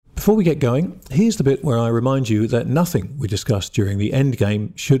Before we get going, here's the bit where I remind you that nothing we discuss during the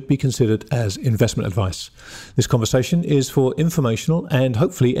endgame should be considered as investment advice. This conversation is for informational and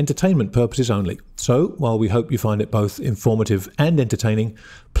hopefully entertainment purposes only. So, while we hope you find it both informative and entertaining,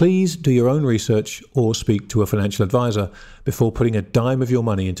 please do your own research or speak to a financial advisor before putting a dime of your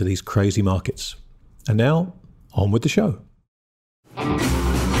money into these crazy markets. And now, on with the show.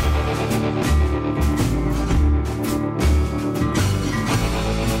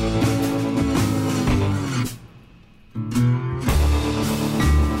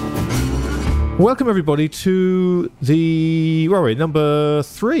 Welcome everybody to the number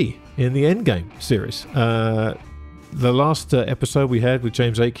 3 in the Endgame series. The last episode we had with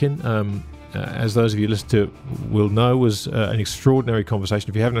James Aitken, as those of you who listen to it will know, was an extraordinary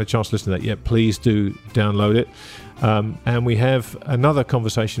conversation. If you haven't had a chance to listen to that yet, please do download it. And we have another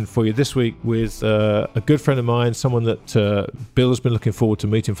conversation for you this week with a good friend of mine, someone that Bill has been looking forward to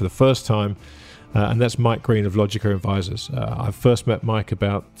meeting for the first time. And that's Mike Green of Logica Advisors. I first met Mike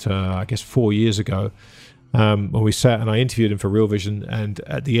about, 4 years ago when we sat and I interviewed him for Real Vision. And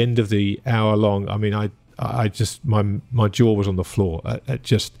at the end of the hour long, I mean, I just, my jaw was on the floor at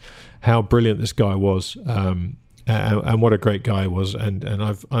just how brilliant this guy was, and what a great guy he was. And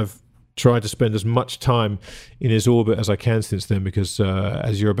I've tried to spend as much time in his orbit as I can since then, because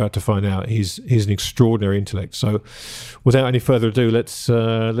as you're about to find out, he's an extraordinary intellect. So without any further ado,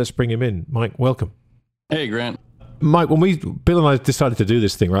 let's bring him in. Mike, welcome. Hey, Grant. Mike, when Bill and I decided to do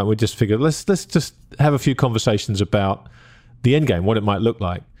this thing, right, we just figured let's just have a few conversations about the end game, what it might look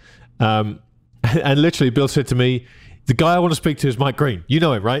like. And literally Bill said to me, the guy I want to speak to is Mike Green. You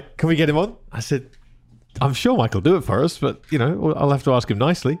know him, right? Can we get him on? I said, I'm sure Mike will do it for us, but I'll have to ask him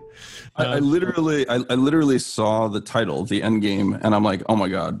nicely. I literally saw the title, The End Game, and I'm like, oh my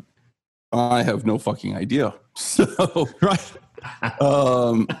god, I have no fucking idea. So right,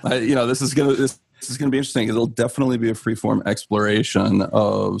 this is gonna be interesting. It'll definitely be a freeform exploration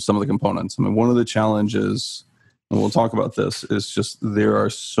of some of the components. I mean, one of the challenges, and we'll talk about this, is just there are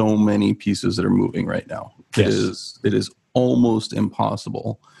so many pieces that are moving right now. Yes. It is almost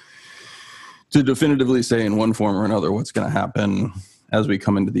impossible to definitively say in one form or another what's going to happen as we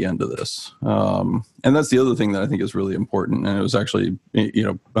come into the end of this. And that's the other thing that I think is really important. And it was actually,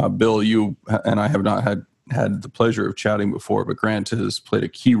 Bill, you and I have not had the pleasure of chatting before, but Grant has played a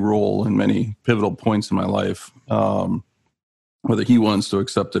key role in many pivotal points in my life, whether he wants to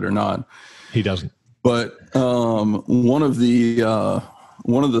accept it or not. He doesn't. But one of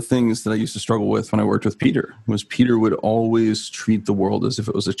the things that I used to struggle with when I worked with Peter was Peter would always treat the world as if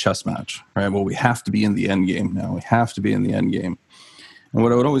it was a chess match, right? Well, we have to be in the end game now. We have to be in the end game. And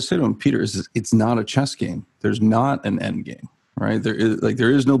what I would always say to him, Peter, is it's not a chess game. There's not an end game, right? There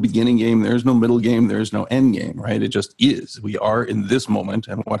is no beginning game. There is no middle game. There is no end game, right? It just is. We are in this moment,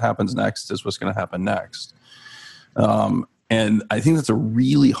 and what happens next is what's going to happen next. And I think that's a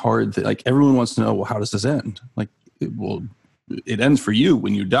really hard thing. Like, everyone wants to know, well, how does this end? Like, it ends for you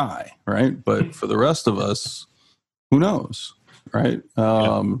when you die, right? But for the rest of us, who knows, right?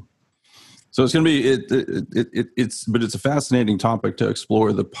 So it's going to be it's a fascinating topic to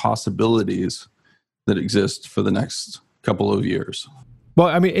explore the possibilities that exist for the next couple of years. Well,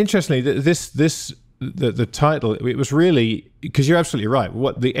 I mean, interestingly, the title, it was really, because you're absolutely right.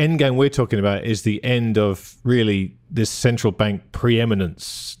 What the end game we're talking about is the end of really this central bank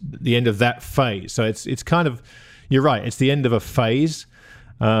preeminence, the end of that phase. So it's kind of, you're right, it's the end of a phase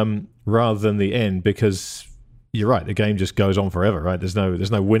rather than the end, because you're right, the game just goes on forever, right? There's no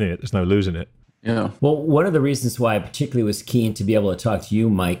winning it, there's no losing it. Yeah. Well, one of the reasons why I particularly was keen to be able to talk to you,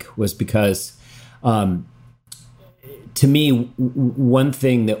 Mike, was because to me, one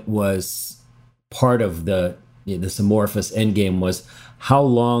thing that was part of this amorphous endgame was how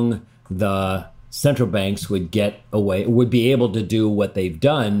long the central banks would be able to do what they've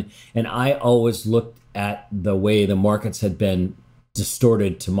done. And I always looked at the way the markets had been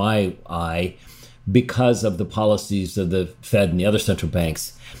distorted to my eye because of the policies of the Fed and the other central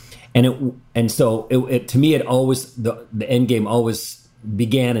banks. So to me, it always, the end game always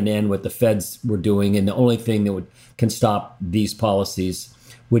began and ended what the Feds were doing. And the only thing that can stop these policies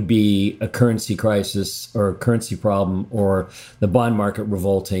would be a currency crisis or a currency problem or the bond market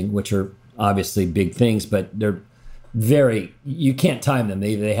revolting, which are obviously big things, but they're you can't time them.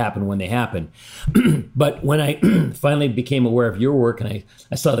 They happen when they happen. But when I finally became aware of your work, and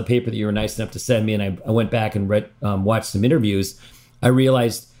I saw the paper that you were nice enough to send me, and I went back and watched some interviews, I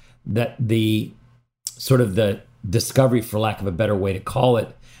realized that the sort of the discovery, for lack of a better way to call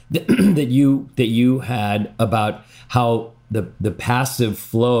it, that you had about how the passive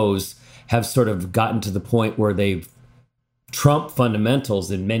flows have sort of gotten to the point where they've trump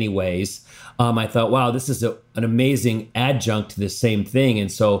fundamentals in many ways. I thought, wow, this is an amazing adjunct to the same thing.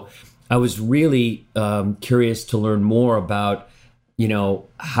 And so I was really curious to learn more about,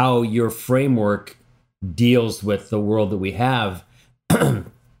 how your framework deals with the world that we have. And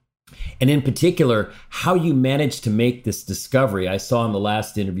in particular, how you managed to make this discovery. I saw in the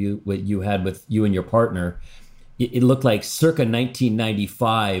last interview what you had with you and your partner, it looked like circa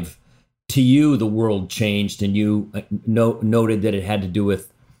 1995, to you, the world changed, and you noted that it had to do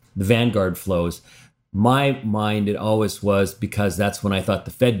with the Vanguard flows. My mind, it always was, because that's when I thought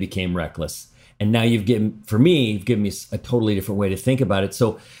the Fed became reckless. And now you've given me a totally different way to think about it.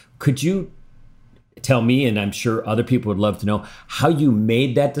 So could you tell me, and I'm sure other people would love to know, how you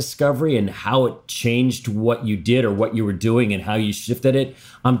made that discovery and how it changed what you did or what you were doing and how you shifted it?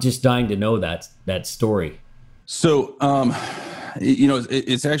 I'm just dying to know that story. So,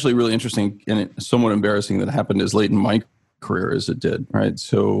 it's actually really interesting and somewhat embarrassing that it happened as late in my career as it did, right?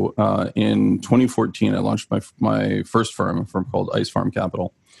 So in 2014, I launched my first firm, a firm called Ice Farm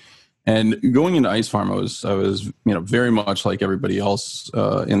Capital. And going into Ice Farm, I was very much like everybody else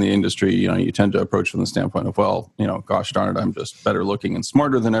in the industry. You tend to approach from the standpoint of, well, gosh darn it, I'm just better looking and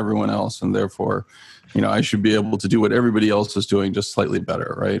smarter than everyone else, and therefore, I should be able to do what everybody else is doing, just slightly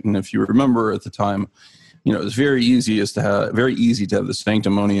better, right? And if you remember at the time, it was very easy to have the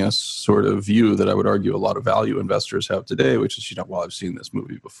sanctimonious sort of view that I would argue a lot of value investors have today, which is, well, I've seen this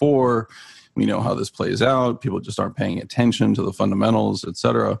movie before. We know how this plays out. People just aren't paying attention to the fundamentals, et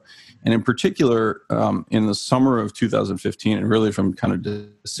cetera. And in particular, in the summer of 2015, and really from kind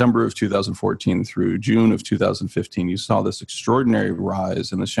of December of 2014 through June of 2015, you saw this extraordinary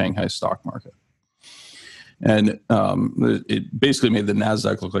rise in the Shanghai stock market. And it basically made the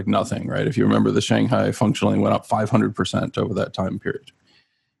NASDAQ look like nothing, right? If you remember, the Shanghai functionally went up 500% over that time period.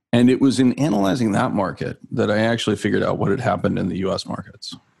 And it was in analyzing that market that I actually figured out what had happened in the US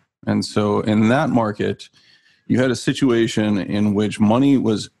markets. And so in that market, you had a situation in which money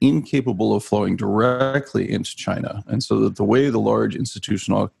was incapable of flowing directly into China. And so that the way the large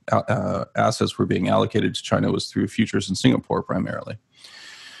institutional assets were being allocated to China was through futures in Singapore primarily.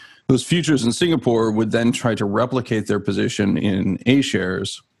 Those futures in Singapore would then try to replicate their position in A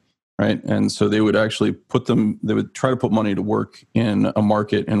shares, right? And so they would actually try to put money to work in a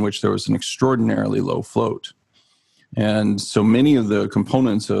market in which there was an extraordinarily low float. And so many of the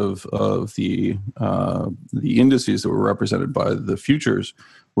components of the indices that were represented by the futures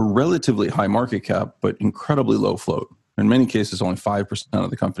were relatively high market cap, but incredibly low float. In many cases, only 5% of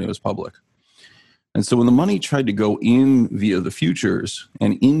the company was public. And so when the money tried to go in via the futures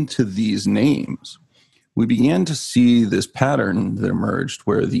and into these names, we began to see this pattern that emerged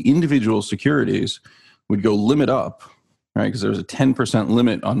where the individual securities would go limit up, right? Because there was a 10%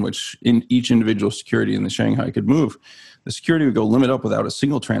 limit on which each individual security in the Shanghai could move. The security would go limit up without a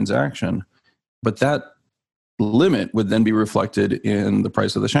single transaction, but that limit would then be reflected in the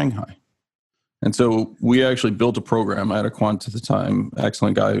price of the Shanghai. And so we actually built a program. I had a quant at the time,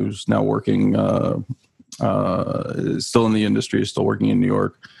 excellent guy who's now working, still in the industry, still working in New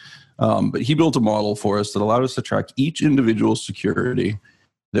York. But he built a model for us that allowed us to track each individual security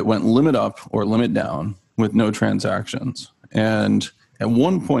that went limit up or limit down with no transactions. And at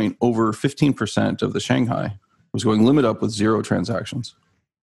one point, over 15% of the Shanghai was going limit up with 0 transactions.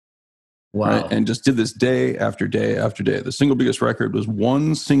 Wow. Right? And just did this day after day after day. The single biggest record was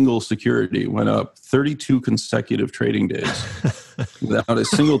one single security went up 32 consecutive trading days without a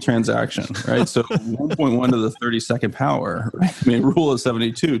single transaction, right? So 1.1 to the 32nd power, right? I mean, rule of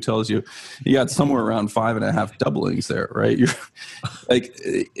 72 tells you got somewhere around 5.5 doublings there, right? You're like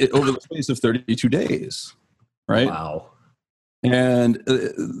over the space of 32 days, right? Wow. And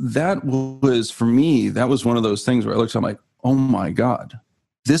that was, for me, that was one of those things where I looked, I'm like, oh my God,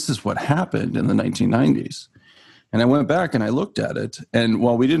 this is what happened in the 1990s. And I went back and I looked at it. And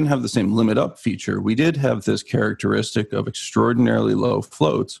while we didn't have the same limit up feature, we did have this characteristic of extraordinarily low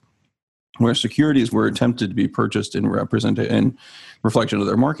floats where securities were attempted to be purchased in reflection of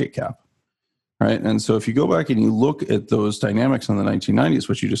their market cap. Right. And so if you go back and you look at those dynamics in the 1990s,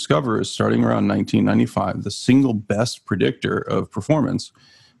 what you discover is starting around 1995, the single best predictor of performance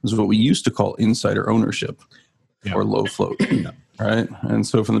was what we used to call insider ownership or low float. Right. And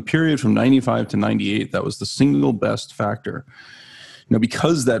so from the period from 95 to 98, that was the single best factor. Now,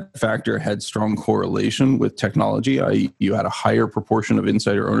 because that factor had strong correlation with technology, you had a higher proportion of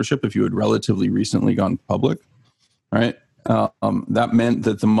insider ownership if you had relatively recently gone public. Right. That meant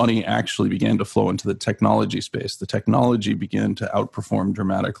that the money actually began to flow into the technology space. The technology began to outperform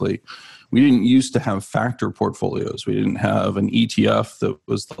dramatically. We didn't used to have factor portfolios. We didn't have an ETF that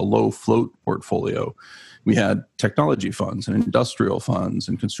was the low float portfolio. We had technology funds and industrial funds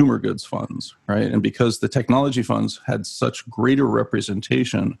and consumer goods funds, right? And because the technology funds had such greater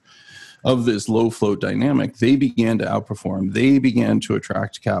representation of this low float dynamic, they began to outperform. They began to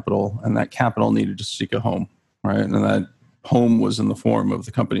attract capital, and that capital needed to seek a home, right? And that home was in the form of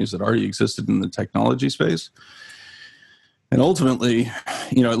the companies that already existed in the technology space. And ultimately,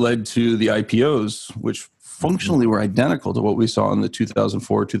 it led to the IPOs, which functionally were identical to what we saw in the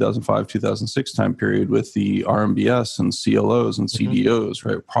 2004, 2005, 2006 time period with the RMBS and CLOs and CDOs,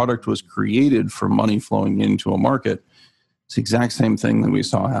 right? Product was created for money flowing into a market. It's the exact same thing that we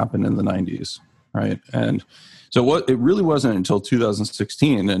saw happen in the 90s, right? And so it really wasn't until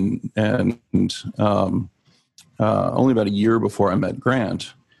 2016 and only about a year before I met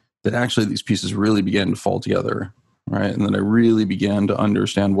Grant that actually these pieces really began to fall together, right? And then I really began to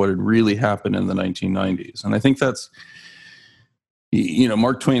understand what had really happened in the 1990s. And I think that's,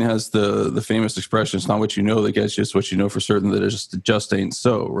 Mark Twain has the famous expression, it's not what you know that gets you, it's what you know for certain that it just ain't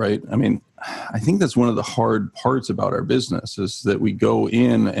so, right? I mean, I think that's one of the hard parts about our business is that we go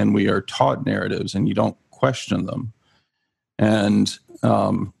in and we are taught narratives and you don't question them. And,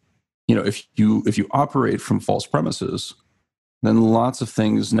 if you operate from false premises, then lots of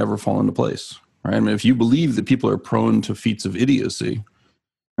things never fall into place, right? I mean, if you believe that people are prone to feats of idiocy,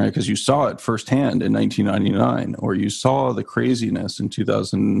 right, because you saw it firsthand in 1999, or you saw the craziness in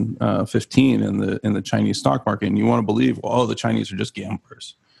 2015 in the Chinese stock market, and you want to believe, well, the Chinese are just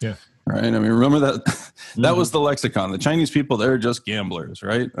gamblers. Yeah. Right. I mean, remember that that was the lexicon. The Chinese people, they're just gamblers,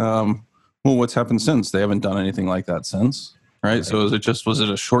 right? Well, what's happened since? They haven't done anything like that since. Right. So was it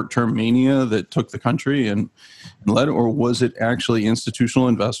a short-term mania that took the country and led, or was it actually institutional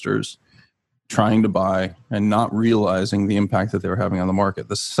investors trying to buy and not realizing the impact that they were having on the market?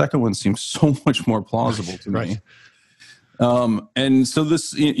 The second one seems so much more plausible to me. And so this,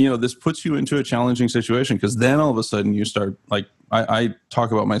 this puts you into a challenging situation because then all of a sudden you start, like I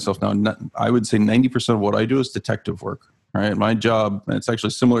talk about myself now, I would say 90% of what I do is detective work. Right. My job, it's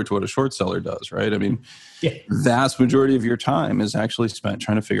actually similar to what a short seller does. Right. I mean, vast majority of your time is actually spent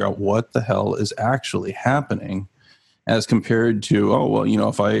trying to figure out what the hell is actually happening as compared to,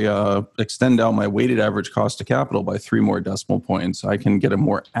 if I extend out my weighted average cost of capital by 3 more decimal points, I can get a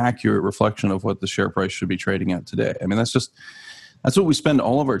more accurate reflection of what the share price should be trading at today. I mean, that's what we spend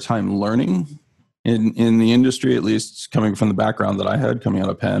all of our time learning in the industry, at least coming from the background that I had coming out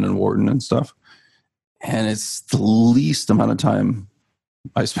of Penn and Wharton and stuff. And it's the least amount of time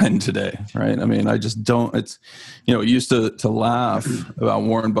I spend today, right? I mean, I just don't, it used to laugh about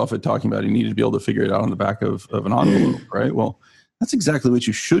Warren Buffett talking about he needed to be able to figure it out on the back of an envelope, right? Well, that's exactly what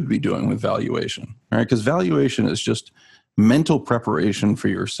you should be doing with valuation, right? Because valuation is just mental preparation for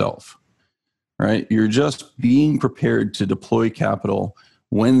yourself, right? You're just being prepared to deploy capital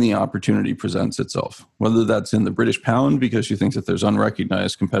when the opportunity presents itself, whether that's in the British pound because you think that there's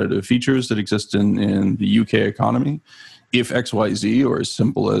unrecognized competitive features that exist in the UK economy, if XYZ, or as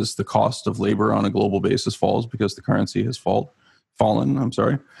simple as the cost of labor on a global basis falls because the currency has fallen,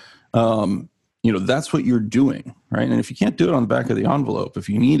 that's what you're doing, right? And if you can't do it on the back of the envelope, if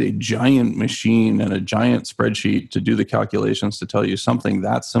you need a giant machine and a giant spreadsheet to do the calculations to tell you something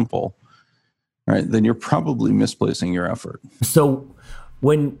that simple, right, then you're probably misplacing your effort. So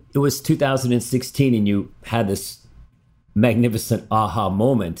when it was 2016 and you had this magnificent aha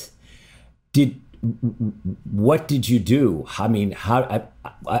moment, what did you do? I mean, I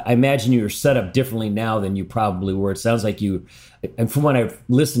imagine you're set up differently now than you probably were. It sounds like you, and from when I've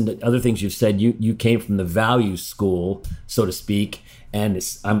listened to other things you've said, you came from the value school, so to speak, and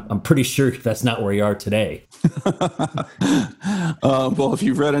I'm pretty sure that's not where you are today. Well, if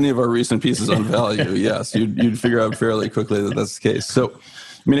you've read any of our recent pieces on value, yes, you'd figure out fairly quickly that that's the case. So,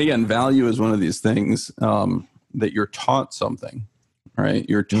 I mean, again, value is one of these things that you're taught something, right?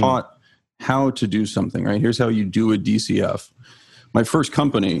 You're taught how to do something, right? Here's how you do a DCF. My first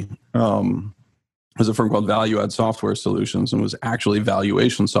company was a firm called Value Add Software Solutions and was actually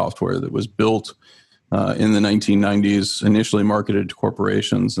valuation software that was built in the 1990s, initially marketed to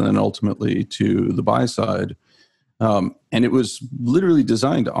corporations and then ultimately to the buy side. And it was literally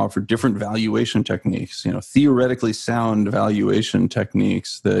designed to offer different valuation techniques, theoretically sound valuation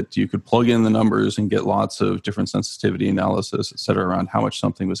techniques that you could plug in the numbers and get lots of different sensitivity analysis, et cetera, around how much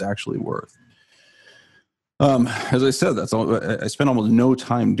something was actually worth. As I said, I spend almost no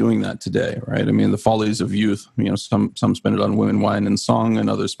time doing that today, right? I mean, the follies of youth, some spend it on women, wine, and song,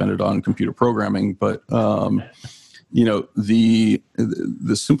 and others spend it on computer programming. But, the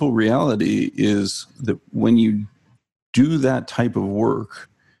simple reality is that when you do that type of work,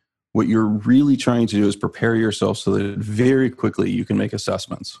 what you're really trying to do is prepare yourself so that very quickly you can make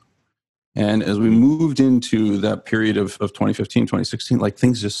assessments, And as we moved into that period of 2015, 2016, like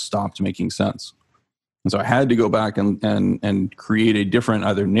things just stopped making sense. And so I had to go back and create a different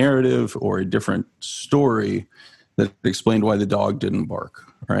either narrative or a different story that explained why the dog didn't bark,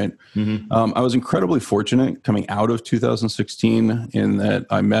 right? Mm-hmm. I was incredibly fortunate coming out of 2016 in that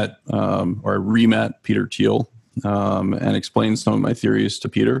I met or I re-met Peter Thiel and explained some of my theories to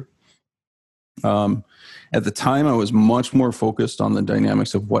Peter. At the time, I was much more focused on the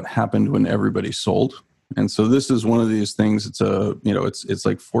dynamics of what happened when everybody sold. And so this is one of these things, it's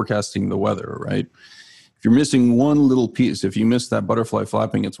like forecasting the weather, right? If you're missing one little piece, if you miss that butterfly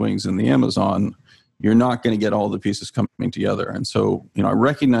flapping its wings in the Amazon, you're not going to get all the pieces coming together. And so, I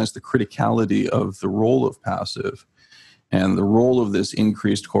recognize the criticality of the role of passive and the role of this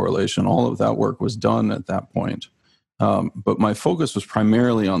increased correlation. All of that work was done at that point. But my focus was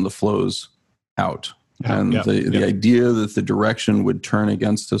primarily on the flows out. And the idea that the direction would turn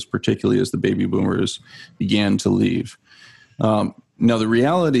against us, particularly as the baby boomers began to leave. Now, the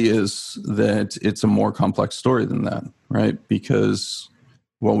reality is that it's a more complex story than that, right? Because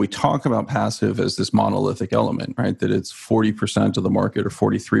while we talk about passive as this monolithic element, right, that it's 40% of the market or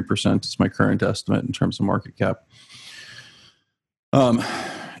 43% is my current estimate in terms of market cap.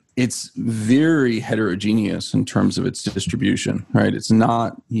 It's very heterogeneous in terms of its distribution, right? It's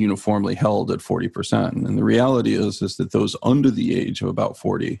not uniformly held at 40%. And the reality is that those under the age of about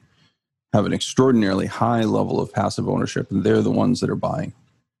 40 have an extraordinarily high level of passive ownership, and they're the ones that are buying,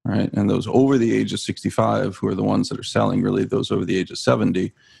 right? And those over the age of 65, who are the ones that are selling, really those over the age of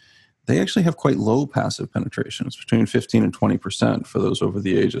 70, they actually have quite low passive penetration. It's between 15 and 20% for those over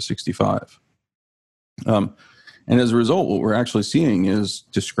the age of 65. And as a result, what we're actually seeing is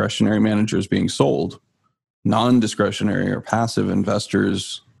discretionary managers being sold, non-discretionary or passive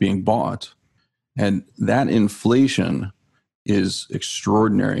investors being bought. And that inflation is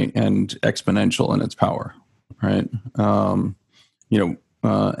extraordinary and exponential in its power, right? And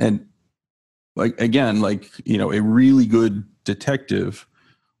a really good detective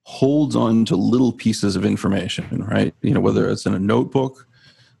holds on to little pieces of information, right? Whether it's in a notebook.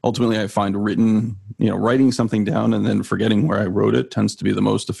 Ultimately, I find writing something down and then forgetting where I wrote it tends to be the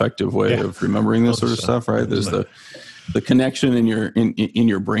most effective way of remembering this sort of stuff, right? There's the connection in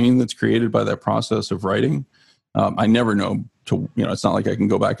your brain that's created by that process of writing. I never know it's not like I can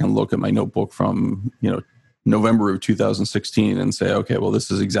go back and look at my notebook from, November of 2016 and say, okay, well, this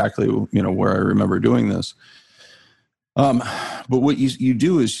is exactly, where I remember doing this. But what you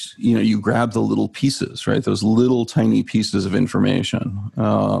do is, you grab the little pieces, right? Those little tiny pieces of information.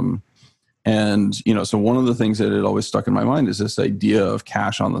 So one of the things that had always stuck in my mind is this idea of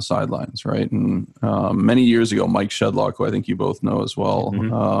cash on the sidelines, right? And many years ago, Mike Shedlock, who I think you both know as well,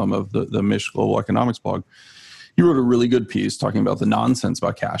 of the Mish Global Economics blog, he wrote a really good piece talking about the nonsense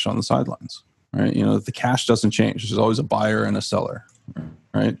about cash on the sidelines, right? The cash doesn't change. There's always a buyer and a seller,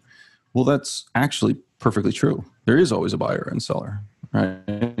 right? Well, that's actually perfectly true. There is always a buyer and seller, right?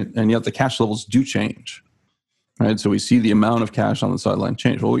 And yet the cash levels do change, right? So we see the amount of cash on the sideline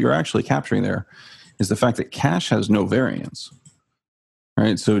change. Well, what you're actually capturing there is the fact that cash has no variance,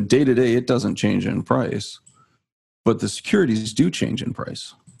 right? So day to day, it doesn't change in price, but the securities do change in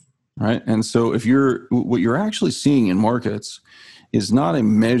price, right? And so what you're actually seeing in markets is not a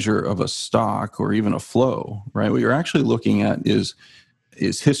measure of a stock or even a flow, right? What you're actually looking at is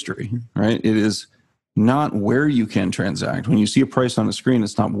history, right? It is not where you can transact. When you see a price on a screen,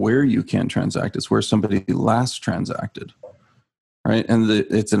 it's not where you can transact, it's where somebody last transacted, right? And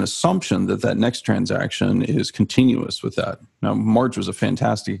it's an assumption that next transaction is continuous with that. Now, March was a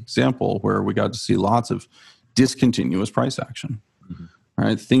fantastic example where we got to see lots of discontinuous price action,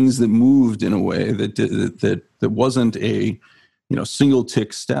 right? Things that moved in a way that wasn't a single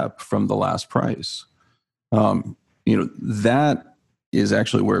tick step from the last price. That is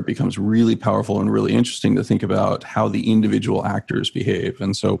actually where it becomes really powerful and really interesting to think about how the individual actors behave.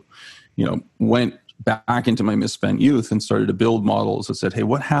 And so, went back into my misspent youth and started to build models that said, hey,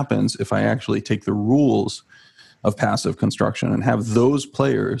 what happens if I actually take the rules of passive construction and have those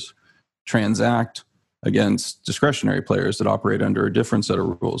players transact against discretionary players that operate under a different set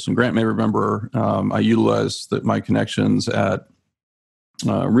of rules? And Grant may remember I utilized my connections at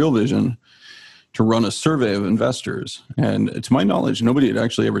Real Vision to run a survey of investors. And to my knowledge, nobody had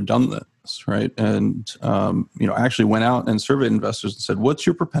actually ever done this, right? And, actually went out and surveyed investors and said, what's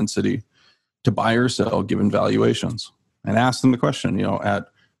your propensity to buy or sell given valuations? And asked them the question, at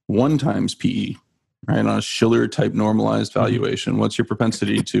 1 times PE, right? On a Shiller type normalized valuation, what's your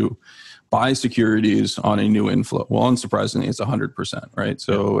propensity to buy securities on a new inflow? Well, unsurprisingly, it's 100%, right?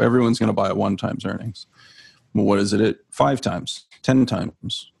 So everyone's going to buy at 1 times earnings. Well, what is it at 5 times? 10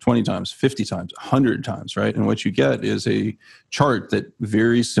 times, 20 times, 50 times, 100 times, right? And what you get is a chart that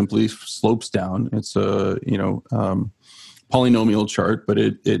very simply slopes down. It's a, polynomial chart, but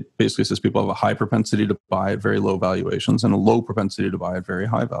it basically says people have a high propensity to buy at very low valuations and a low propensity to buy at very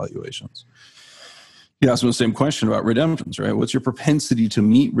high valuations. You asked them the same question about redemptions, right? What's your propensity to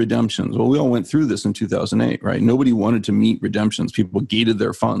meet redemptions? Well, we all went through this in 2008, right? Nobody wanted to meet redemptions. People gated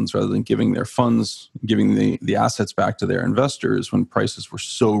their funds rather than giving the assets back to their investors when prices were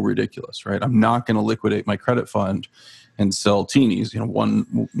so ridiculous, right? I'm not going to liquidate my credit fund and sell teenies,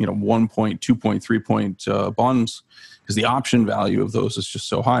 1 point, 2 point, 3 point bonds, because the option value of those is just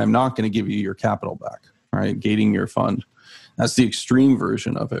so high. I'm not going to give you your capital back, right? Gating your fund. That's the extreme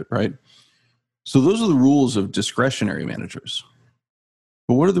version of it, right? So those are the rules of discretionary managers.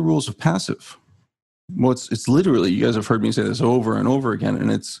 But what are the rules of passive? Well, it's literally, you guys have heard me say this over and over again,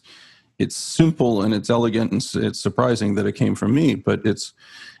 and it's simple and it's elegant and it's surprising that it came from me, but it's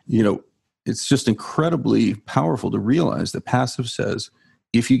just incredibly powerful to realize that passive says,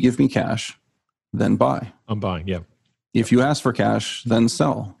 if you give me cash, then buy. I'm buying, yeah. If you ask for cash, then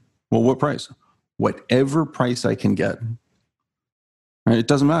sell. Well, what price? Whatever price I can get. Right? It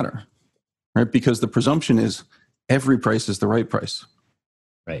doesn't matter. Right? Because the presumption is every price is the right price.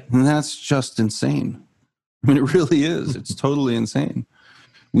 Right. And that's just insane. I mean, it really is. It's totally insane.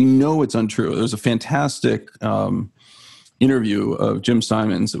 We know it's untrue. There's a fantastic interview of Jim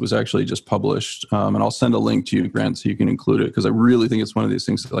Simons that was actually just published. And I'll send a link to you, Grant, so you can include it, because I really think it's one of these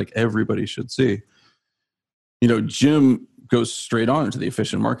things that like everybody should see. Jim goes straight on to the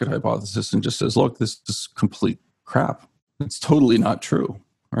efficient market hypothesis and just says, look, this is complete crap. It's totally not true.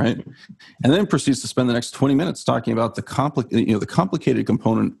 Right. And then proceeds to spend the next 20 minutes talking about the complicated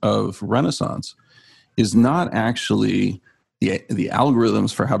component of Renaissance is not actually the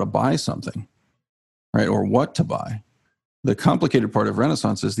algorithms for how to buy something, right, or what to buy. The complicated part of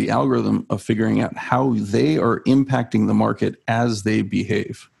Renaissance is the algorithm of figuring out how they are impacting the market as they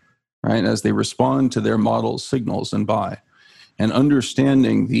behave, right, as they respond to their model's signals and buy, and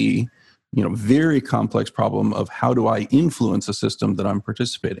understanding the very complex problem of how do I influence a system that I'm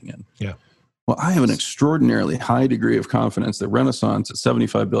participating in. Yeah. Well, I have an extraordinarily high degree of confidence that Renaissance at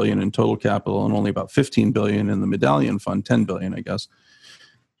 $75 billion in total capital and only about $15 billion in the medallion fund, $10 billion, I guess.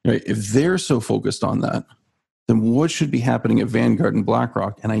 Right? If they're so focused on that, then what should be happening at Vanguard and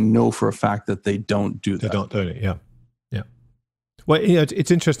BlackRock? And I know for a fact that they don't do that. They don't do it. Yeah. Yeah. Well,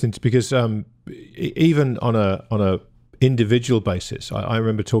 it's interesting because even on a individual basis. I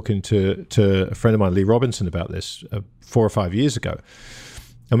remember talking to a friend of mine, Lee Robinson, about this 4 or 5 years ago.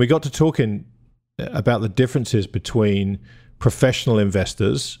 And we got to talking about the differences between professional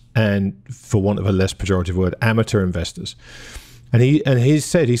investors and, for want of a less pejorative word, amateur investors. And he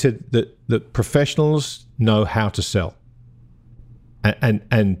said that professionals know how to sell. And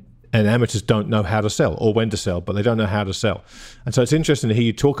amateurs don't know how to sell or when to sell, but they don't know how to sell. And so it's interesting to hear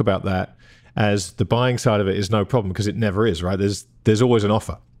you talk about that, as the buying side of it is no problem, because it never is, right? There's always an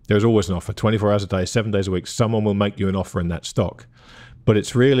offer. There's always an offer. 24 hours a day, 7 days a week, someone will make you an offer in that stock. But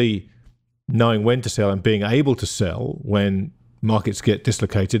it's really knowing when to sell and being able to sell when markets get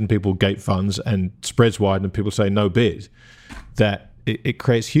dislocated and people gate funds and spreads widen and people say no bid, that it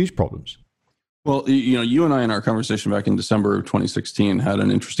creates huge problems. Well, you and I in our conversation back in December of 2016 had an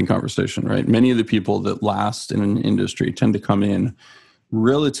interesting conversation, right? Many of the people that last in an industry tend to come in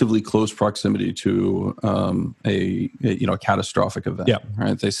relatively close proximity to a catastrophic event. Yeah.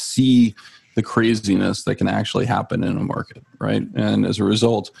 Right. They see the craziness that can actually happen in a market, right? And as a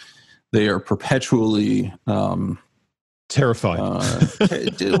result, they are perpetually terrified.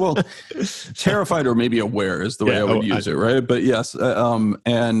 Terrified or maybe aware is the way I would use it, right? But yes, Leon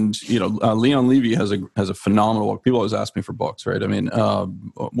Levy has a phenomenal book. People always ask me for books, right? I mean,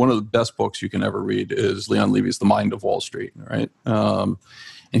 one of the best books you can ever read is Leon Levy's The Mind of Wall Street, right? And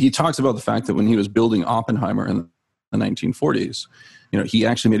he talks about the fact that when he was building Oppenheimer in the 1940s, he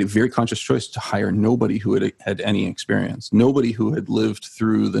actually made a very conscious choice to hire nobody who had any experience, nobody who had lived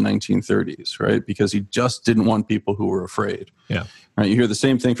through the 1930s, right? Because he just didn't want people who were afraid. Yeah. Right. You hear the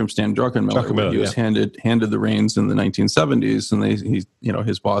same thing from Stan Druckenmiller, where he was handed the reins in the 1970s, and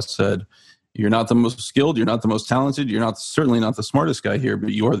his boss said, "You're not the most skilled, you're not the most talented, you're certainly not the smartest guy here,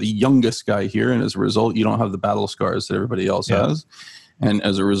 but you are the youngest guy here, and as a result, you don't have the battle scars that everybody else has, and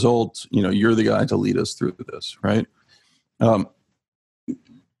as a result, you're the guy to lead us through this." Right.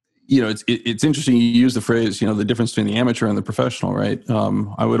 It's interesting you use the phrase, the difference between the amateur and the professional, right?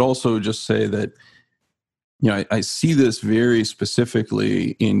 I would also just say that, I see this very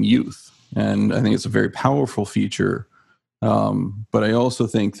specifically in youth, and I think it's a very powerful feature. But I also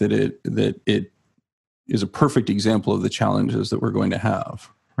think that it is a perfect example of the challenges that we're going to have,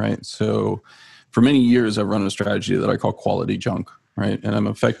 right? So for many years, I've run a strategy that I call quality junk, right? And I'm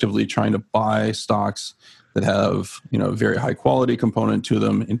effectively trying to buy stocks that have, a very high quality component to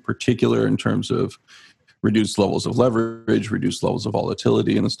them, in particular in terms of reduced levels of leverage, reduced levels of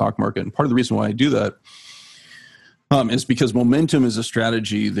volatility in the stock market. And part of the reason why I do that is because momentum is a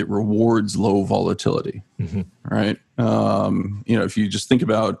strategy that rewards low volatility, right? If you just think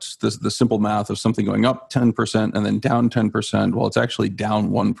about the simple math of something going up 10% and then down 10%, well, it's actually down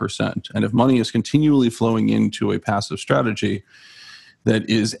 1%. And if money is continually flowing into a passive strategy that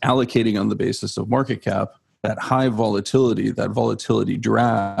is allocating on the basis of market cap, that high volatility, that volatility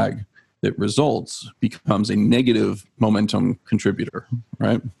drag that results becomes a negative momentum contributor,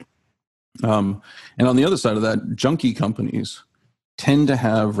 right? And on the other side of that, junky companies tend to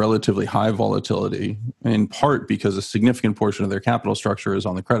have relatively high volatility, in part because a significant portion of their capital structure is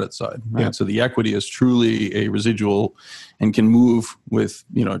on the credit side. Right? Yeah. So the equity is truly a residual and can move with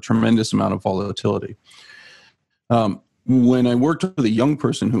a tremendous amount of volatility. When I worked with a young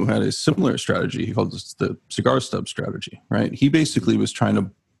person who had a similar strategy, he called this the cigar stub strategy. Right? He basically was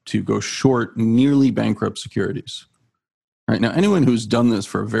trying to go short nearly bankrupt securities. Right now, anyone who's done this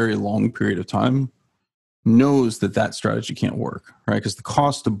for a very long period of time knows that strategy can't work, right? Because the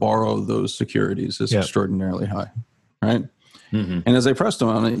cost to borrow those securities is extraordinarily high, right? And as I pressed him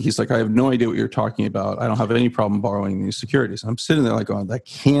on it, he's like, I have no idea what you're talking about. I don't have any problem borrowing these securities. I'm sitting there like going, that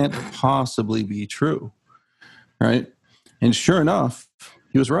can't possibly be true, right? And sure enough,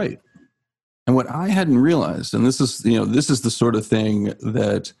 he was right. And what I hadn't realized, and this is the sort of thing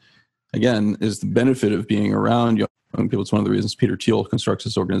that, again, is the benefit of being around young people. It's one of the reasons Peter Thiel constructs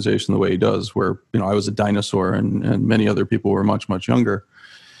his organization the way he does, where I was a dinosaur and many other people were much, much younger.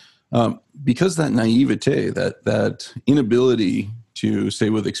 Because that naivete, that inability to say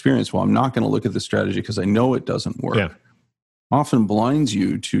with experience, well, I'm not going to look at this strategy because I know it doesn't work, often blinds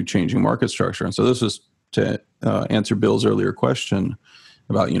you to changing market structure. And so this is to answer Bill's earlier question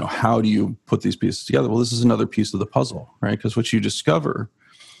about, how do you put these pieces together? Well, this is another piece of the puzzle, right? Because what you discover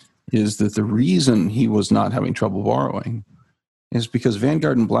is that the reason he was not having trouble borrowing is because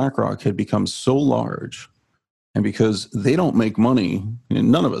Vanguard and BlackRock had become so large, and because they don't make money,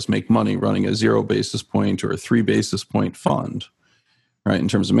 none of us make money running a 0 basis point or a 3 basis point fund, right, in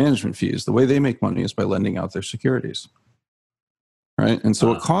terms of management fees. The way they make money is by lending out their securities, right? And so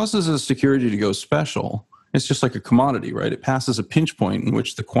what causes a security to go special, it's just like a commodity, right? It passes a pinch point in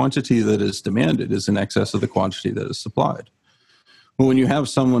which the quantity that is demanded is in excess of the quantity that is supplied. But when you have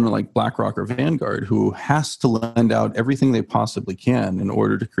someone like BlackRock or Vanguard who has to lend out everything they possibly can in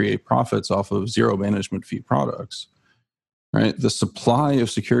order to create profits off of 0 management fee products, right? The supply of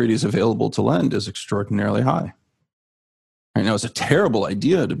securities available to lend is extraordinarily high. Right now, it's a terrible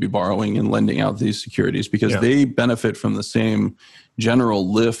idea to be borrowing and lending out these securities because they benefit from the same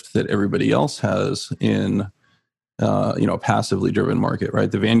general lift that everybody else has in a passively driven market,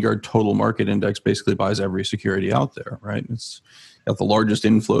 right? The Vanguard Total Market Index basically buys every security out there, right? It's got the largest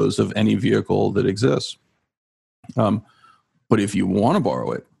inflows of any vehicle that exists. But if you want to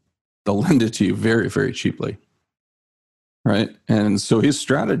borrow it, they'll lend it to you very, very cheaply, right? And so his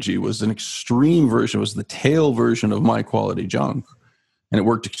strategy was an extreme version, was the tail version of my quality junk. And it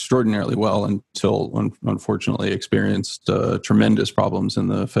worked extraordinarily well until, unfortunately, experienced tremendous problems in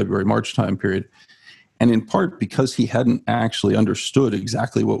the February-March time period. And in part because he hadn't actually understood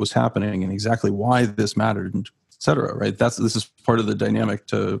exactly what was happening and exactly why this mattered, et cetera, right? This is part of the dynamic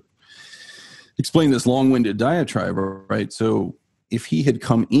to explain this long-winded diatribe, right? So if he had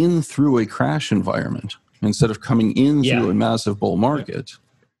come in through a crash environment instead of coming in through a massive bull market,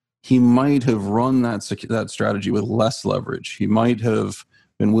 he might have run that strategy with less leverage. He might have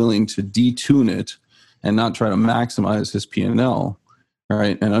been willing to detune it and not try to maximize his P&L.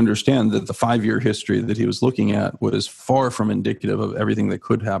 Right, and understand that the 5-year history that he was looking at was far from indicative of everything that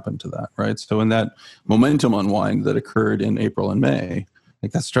could happen to that. Right, so in that momentum unwind that occurred in April and May,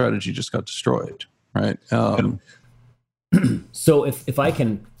 like that strategy just got destroyed. Right. So if I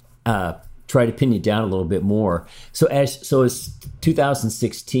can try to pin you down a little bit more, so as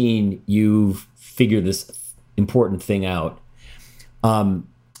 2016, you figured this important thing out.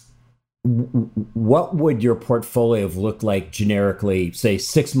 What would your portfolio have looked like generically, say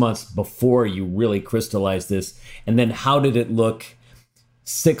 6 months before you really crystallized this? And then how did it look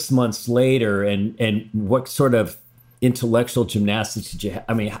 6 months later? And what sort of intellectual gymnastics did you have?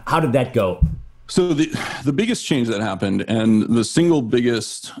 I mean, how did that go? So the biggest change that happened, and the single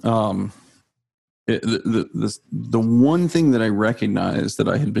biggest, the one thing that I recognized that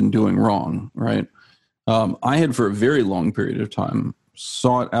I had been doing wrong, right? I had for a very long period of time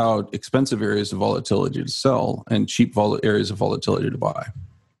sought out expensive areas of volatility to sell and cheap areas of volatility to buy.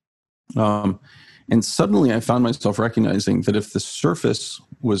 And suddenly I found myself recognizing that if the surface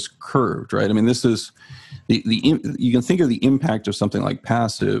was curved, right? I mean, this is you can think of the impact of something like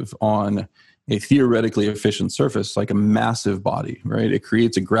passive on a theoretically efficient surface, like a massive body, right? It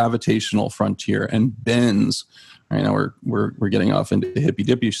creates a gravitational frontier and bends. Right now we're getting off into hippy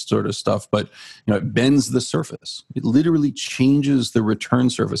dippy sort of stuff, but it bends the surface. It literally changes the return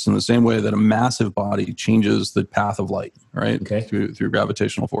surface in the same way that a massive body changes the path of light, right? Okay. Through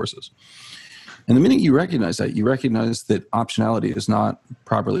gravitational forces. And the minute you recognize that, you recognize that optionality is not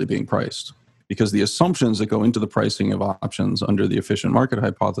properly being priced, because the assumptions that go into the pricing of options under the efficient market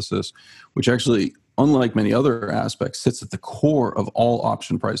hypothesis, which actually, unlike many other aspects, sits at the core of all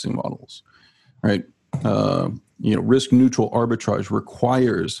option pricing models, right? Risk neutral arbitrage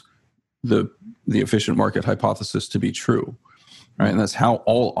requires the efficient market hypothesis to be true, right? And that's how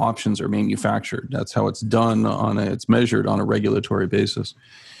all options are manufactured. That's how it's done it's measured on a regulatory basis.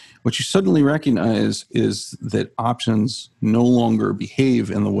 What you suddenly recognize is that options no longer behave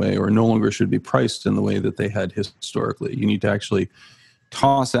in the way, or no longer should be priced in the way that they had historically. You need to actually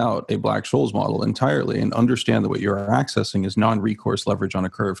toss out a Black-Scholes model entirely and understand that what you're accessing is non-recourse leverage on a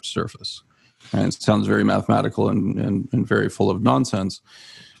curved surface. And it sounds very mathematical and very full of nonsense,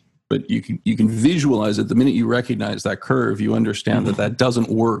 but you can visualize it. The minute you recognize that curve, you understand that doesn't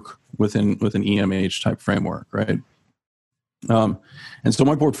work with an EMH type framework, right? And so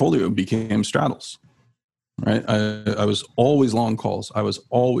my portfolio became straddles, right? I was always long calls. I was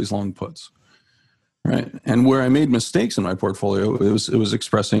always long puts, right? And where I made mistakes in my portfolio, it was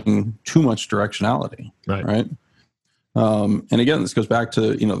expressing too much directionality, right? And again, this goes back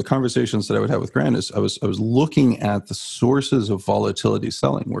to the conversations that I would have with Grant. Is I was looking at the sources of volatility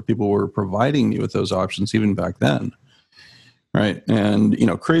selling, where people were providing me with those options even back then. Right. And,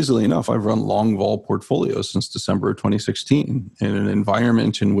 crazily enough, I've run long vol portfolios since December of 2016 in an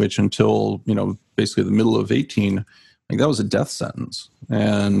environment in which until, basically the middle of 18, like that was a death sentence.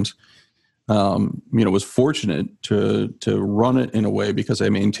 And, was fortunate to run it in a way because I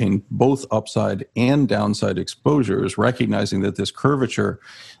maintained both upside and downside exposures, recognizing that this curvature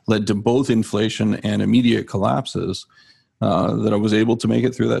led to both inflation and immediate collapses. That I was able to make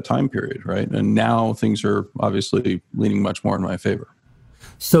it through that time period, right? And now things are obviously leaning much more in my favor.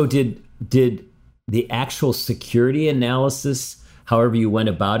 So did the actual security analysis, however you went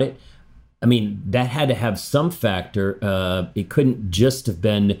about it, I mean, that had to have some factor. It couldn't just have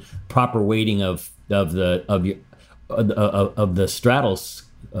been proper weighting of the straddles,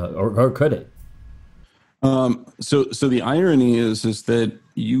 or could it? So the irony is that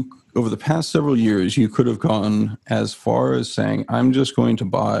you, over the past several years, you could have gone as far as saying, I'm just going to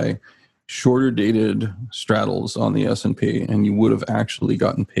buy shorter dated straddles on the S&P, and you would have actually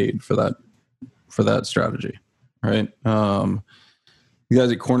gotten paid for that strategy, right? The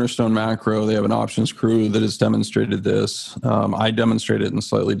guys at Cornerstone Macro, they have an options crew that has demonstrated this. I demonstrate it in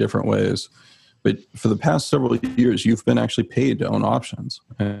slightly different ways. But for the past several years, you've been actually paid to own options.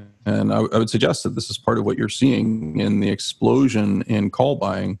 And I would suggest that this is part of what you're seeing in the explosion in call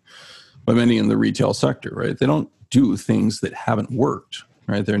buying by many in the retail sector, right? They don't do things that haven't worked,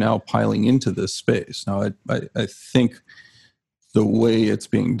 right? They're now piling into this space. Now, I think the way it's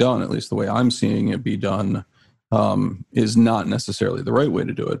being done, at least the way I'm seeing it be done, is not necessarily the right way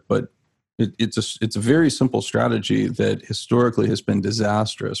to do it. But it's a very simple strategy that historically has been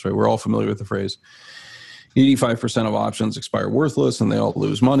disastrous, right? We're all familiar with the phrase 85% of options expire worthless and they all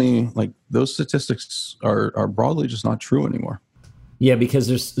lose money. Like, those statistics are broadly just not true anymore. Yeah, because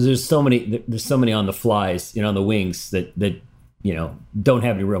there's so many on the flies, on the wings that don't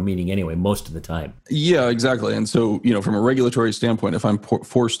have any real meaning anyway, most of the time. Yeah, exactly. And so, from a regulatory standpoint, if I'm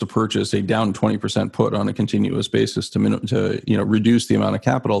forced to purchase a down 20% put on a continuous basis to reduce the amount of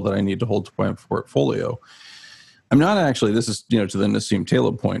capital that I need to hold to my portfolio, I'm not actually, this is, to the Nassim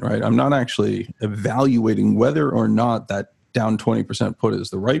Taleb point, right? I'm not actually evaluating whether or not that down 20% put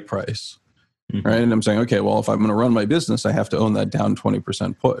is the right price, right? And I'm saying, okay, well, if I'm going to run my business, I have to own that down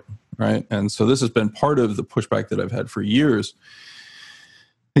 20% put, right? And so this has been part of the pushback that I've had for years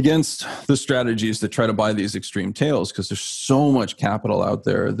against the strategies that try to buy these extreme tails, because there's so much capital out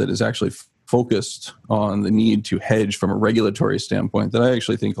there that is actually focused on the need to hedge from a regulatory standpoint that I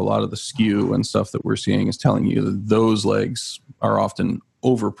actually think a lot of the skew and stuff that we're seeing is telling you that those legs are often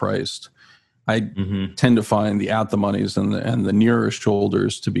overpriced. I tend to find the at the monies and the nearer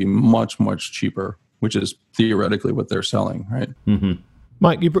shoulders to be much, much cheaper, which is theoretically what they're selling, right?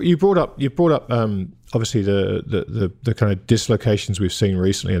 Mike, you brought up obviously the kind of dislocations we've seen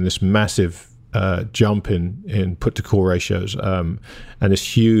recently and this massive jump in put to call ratios, and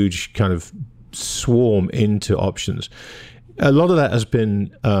this huge kind of swarm into options. A lot of that has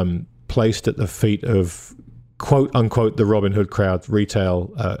been placed at the feet of quote unquote the Robin Hood crowd,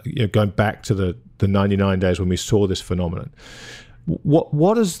 retail, going back to the 99 days when we saw this phenomenon.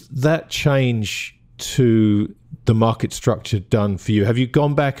 What does that change to the market structure done for you? Have you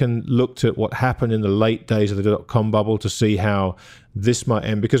gone back and looked at what happened in the late days of the dot-com bubble to see how this might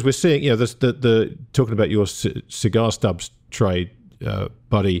end? Because we're seeing, the talking about your cigar stubs trade,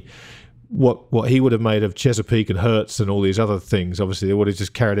 buddy, what he would have made of Chesapeake and Hertz and all these other things, obviously they would have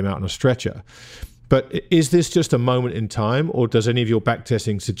just carried him out on a stretcher. But is this just a moment in time, or does any of your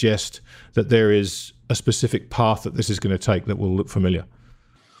backtesting suggest that there is a specific path that this is going to take that will look familiar?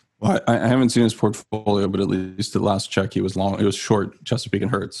 Well, I haven't seen his portfolio, but at least at last check, he was long. It was short Chesapeake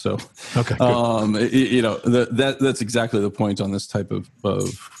and Hertz. So, okay, that's exactly the point on this type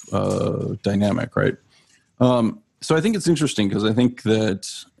of dynamic, right? So I think it's interesting because I think that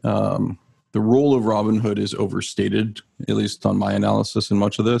the role of Robinhood is overstated, at least on my analysis in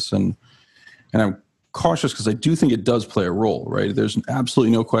much of this, and I'm cautious because I do think it does play a role, right? There's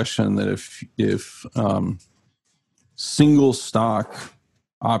absolutely no question that if single stock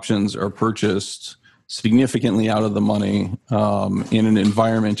options are purchased significantly out of the money in an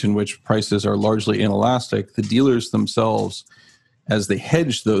environment in which prices are largely inelastic, the dealers themselves, as they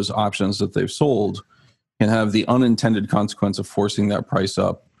hedge those options that they've sold, can have the unintended consequence of forcing that price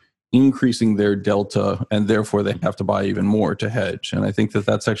up, increasing their delta, and therefore they have to buy even more to hedge. And I think that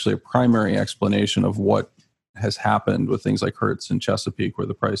that's actually a primary explanation of what has happened with things like Hertz and Chesapeake, where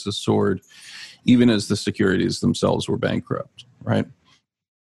the prices soared, even as the securities themselves were bankrupt, right?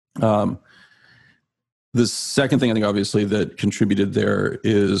 The second thing I think obviously that contributed there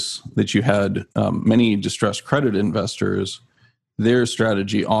is that you had many distressed credit investors. Their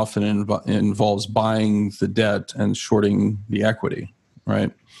strategy often involves buying the debt and shorting the equity,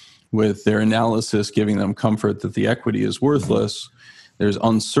 right? With their analysis giving them comfort that the equity is worthless, there's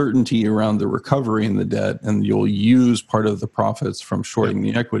uncertainty around the recovery in the debt, and you'll use part of the profits from shorting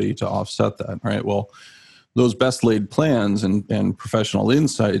the equity to offset that, right? Well, those best laid plans and professional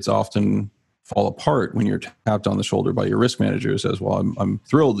insights often fall apart when you're tapped on the shoulder by your risk manager who says, well, I'm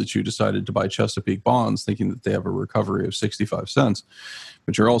thrilled that you decided to buy Chesapeake bonds thinking that they have a recovery of 65 cents,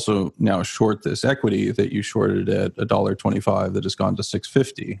 but you're also now short this equity that you shorted at $1.25 that has gone to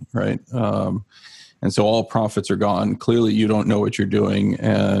 $6.50, right? And so all profits are gone. Clearly you don't know what you're doing,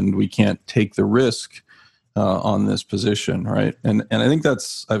 and we can't take the risk on this position, right? And I think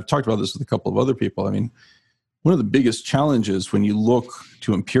I've talked about this with a couple of other people. I mean, one of the biggest challenges when you look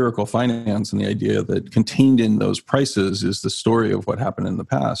to empirical finance and the idea that contained in those prices is the story of what happened in the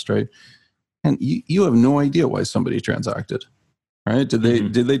past, right? And you have no idea why somebody transacted, right? Did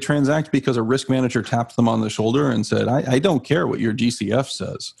they transact because a risk manager tapped them on the shoulder and said, I don't care what your DCF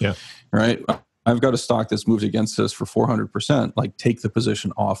says, right? I've got a stock that's moved against us for 400%, like take the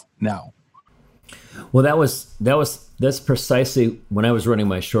position off now. Well, that's precisely when I was running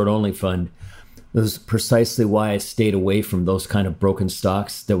my short only fund. That was precisely why I stayed away from those kind of broken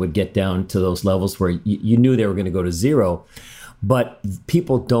stocks that would get down to those levels where you knew they were going to go to zero. But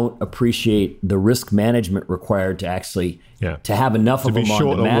people don't appreciate the risk management required to actually to have enough of them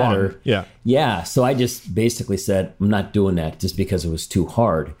on the matter. Yeah. So I just basically said, I'm not doing that just because it was too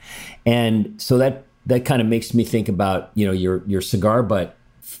hard. And so that kind of makes me think about, your cigar butt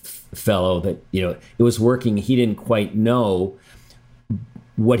fellow that, it was working. He didn't quite know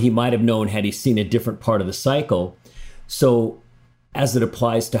what he might have known had he seen a different part of the cycle. So as it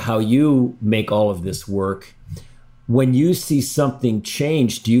applies to how you make all of this work, when you see something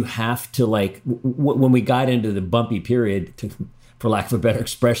change, do you have to when we got into the bumpy period, for lack of a better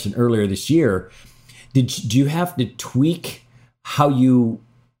expression, earlier this year, do you have to tweak how you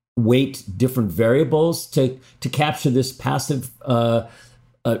weight different variables to capture this passive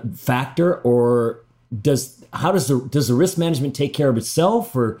factor, or does the risk management take care of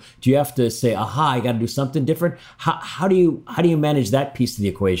itself, or do you have to say, I got to do something different? How do you manage that piece of the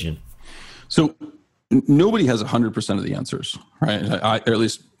equation? So nobody has 100% of the answers, right? Or at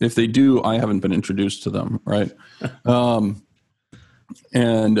least if they do, I haven't been introduced to them, right? So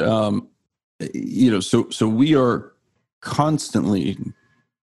we are constantly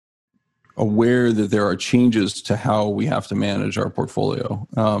aware that there are changes to how we have to manage our portfolio.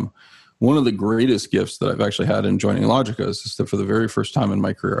 One of the greatest gifts that I've actually had in joining Logica is that for the very first time in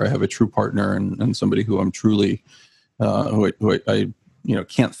my career, I have a true partner and somebody who I'm truly, who I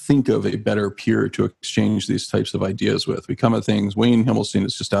can't think of a better peer to exchange these types of ideas with. We come at things, Wayne Himmelstein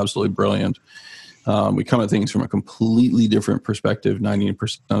is just absolutely brilliant. We come at things from a completely different perspective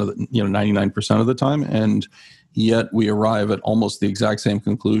 99% of the time, and yet we arrive at almost the exact same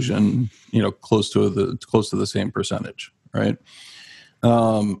conclusion, close to the same percentage, right?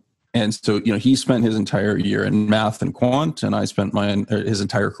 And so, he spent his entire year in math and quant, and I spent his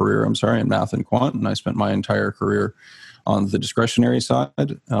entire career, in math and quant, and I spent my entire career on the discretionary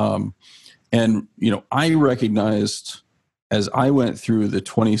side. And I recognized as I went through the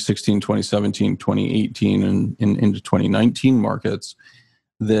 2016, 2017, 2018, and into 2019 markets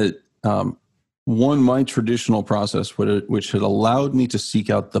that my traditional process, which had allowed me to seek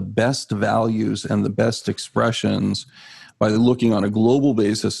out the best values and the best expressions by looking on a global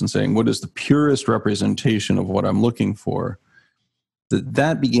basis and saying, what is the purest representation of what I'm looking for,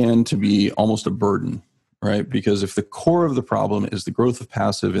 that began to be almost a burden, right? Because if the core of the problem is the growth of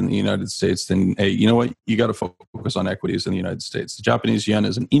passive in the United States, then, hey, you know what? You got to focus on equities in the United States. The Japanese yen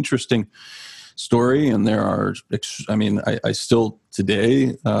is an interesting story, and there are, I still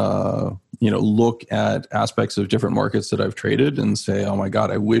today, look at aspects of different markets that I've traded and say, oh my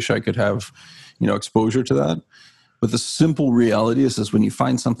God, I wish I could have, exposure to that. But the simple reality is when you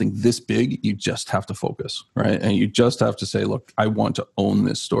find something this big, you just have to focus, right? And you just have to say, look, I want to own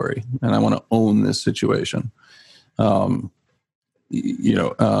this story and I want to own this situation. A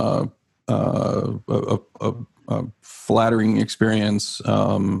flattering experience.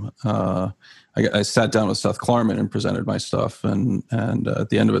 I sat down with Seth Klarman and presented my stuff. And at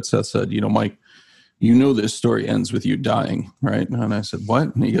the end of it, Seth said, Mike, this story ends with you dying, right? And I said,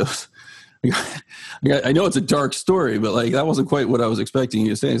 what? And he goes, I know it's a dark story, but that wasn't quite what I was expecting you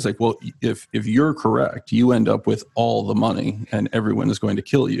to say. It's like, well, if you're correct, you end up with all the money and everyone is going to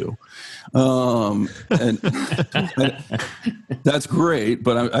kill you. And that's great,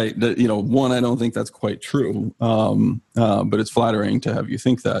 but I don't think that's quite true. But it's flattering to have you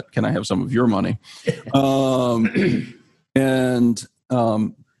think that. Can I have some of your money?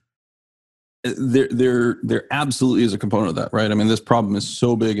 There absolutely is a component of that, right? I mean, this problem is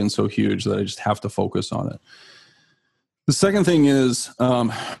so big and so huge that I just have to focus on it. The second thing is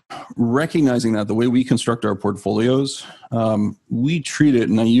recognizing that the way we construct our portfolios, we treat it,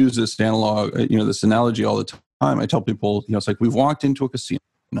 and I use this this analogy all the time. I tell people, it's like we've walked into a casino,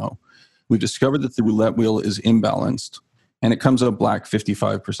 we've discovered that the roulette wheel is imbalanced, and it comes up black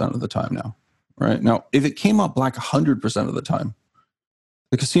 55% of the time now, right? Now, if it came up black 100% of the time,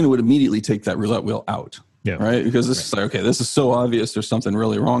 the casino would immediately take that roulette wheel out, right? Because this is like, okay, this is so obvious, there's something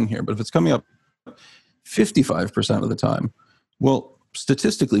really wrong here. But if it's coming up 55% of the time, well,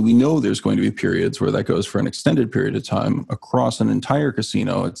 statistically, we know there's going to be periods where that goes for an extended period of time across an entire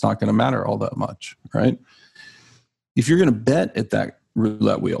casino. It's not going to matter all that much, right? If you're going to bet at that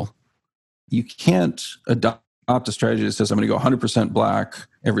roulette wheel, you can't adopt a strategy that says I'm going to go 100% black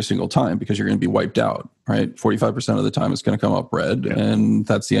every single time because you're going to be wiped out, right? 45% of the time it's going to come up red, and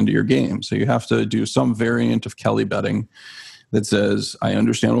that's the end of your game. So you have to do some variant of Kelly betting that says, I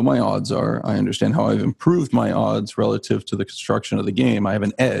understand what my odds are. I understand how I've improved my odds relative to the construction of the game. I have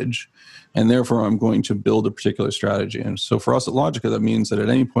an edge, and therefore I'm going to build a particular strategy. And so for us at Logica, that means that at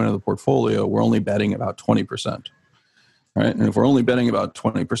any point in the portfolio, we're only betting about 20%. Right? And if we're only betting about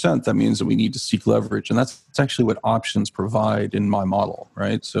 20%, that means that we need to seek leverage. And that's actually what options provide in my model,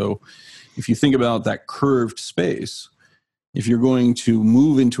 right? So if you think about that curved space, if you're going to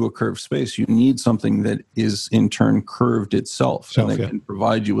move into a curved space, you need something that is in turn curved itself and that can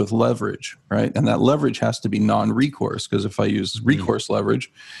provide you with leverage, right? And that leverage has to be non-recourse, because if I use recourse leverage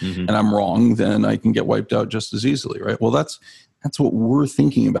and I'm wrong, then I can get wiped out just as easily, right? Well, that's what we're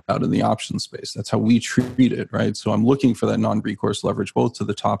thinking about in the option space. That's how we treat it, right? So I'm looking for that non-recourse leverage, both to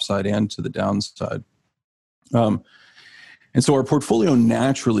the top side and to the downside. And so our portfolio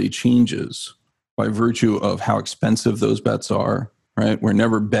naturally changes by virtue of how expensive those bets are, right? We're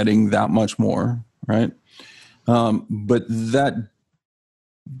never betting that much more, right? But that,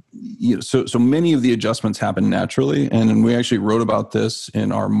 so many of the adjustments happen naturally. And we actually wrote about this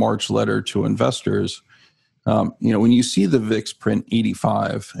in our March letter to investors. When you see the VIX print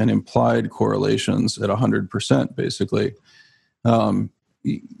 85 and implied correlations at 100%, basically, I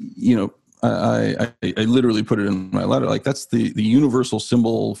literally put it in my letter. Like, that's the universal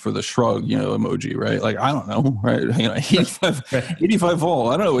symbol for the shrug, emoji, right? Like, I don't know, right? 85 vol.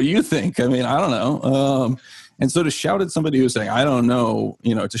 I don't know. What do you think? I mean, I don't know. And so to shout at somebody who's saying, I don't know,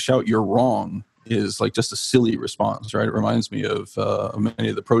 to shout you're wrong is like just a silly response, right? It reminds me of many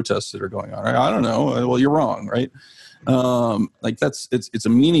of the protests that are going on. Right? I don't know. Well, you're wrong, right? It's a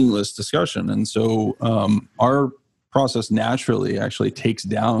meaningless discussion. And so our process naturally actually takes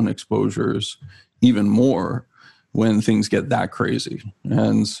down exposures even more when things get that crazy.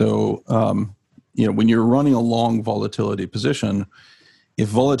 And so, when you're running a long volatility position, if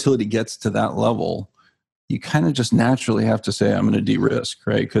volatility gets to that level, you kind of just naturally have to say, I'm going to de-risk,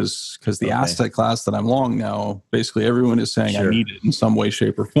 right? Because the asset class that I'm long now, basically everyone is saying I need it in some way,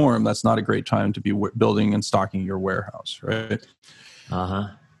 shape, or form. That's not a great time to be building and stocking your warehouse, right?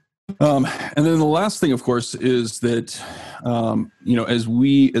 And then the last thing, of course, is that, as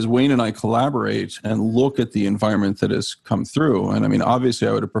Wayne and I collaborate and look at the environment that has come through, and I mean, obviously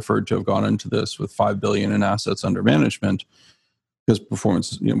I would have preferred to have gone into this with $5 billion in assets under management, because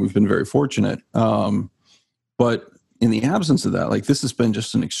performance, we've been very fortunate. But in the absence of that, like, this has been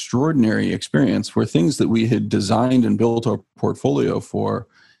just an extraordinary experience where things that we had designed and built our portfolio for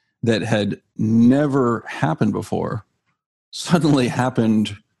that had never happened before suddenly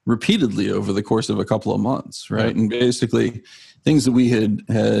happened repeatedly over the course of a couple of months, right? And basically things that we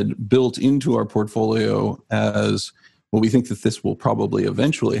had built into our portfolio as, well, we think that this will probably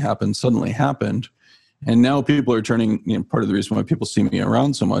eventually happen, suddenly happened. And now people are turning, part of the reason why people see me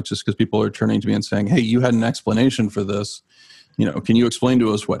around so much is because people are turning to me and saying, hey, you had an explanation for this. Can you explain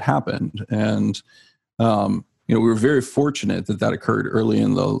to us what happened? And, we were very fortunate that occurred early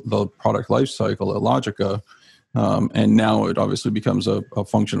in the product life cycle at Logica. And now it obviously becomes a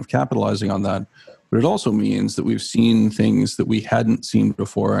function of capitalizing on that. But it also means that we've seen things that we hadn't seen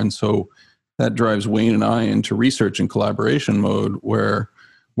before. And so that drives Wayne and I into research and collaboration mode, where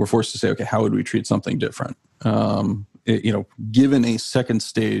we're forced to say, okay, how would we treat something different? Given a second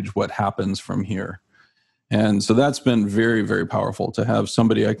stage, what happens from here? And so that's been very, very powerful. To have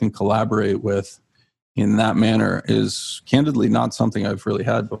somebody I can collaborate with in that manner is candidly not something I've really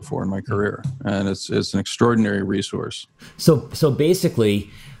had before in my career. And it's an extraordinary resource. So basically,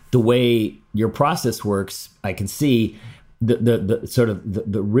 the way your process works, I can see the sort of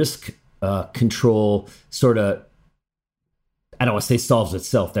the risk control sort of, I don't want to say solves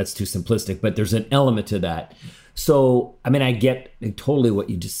itself, that's too simplistic, but there's an element to that. So, I mean, I get totally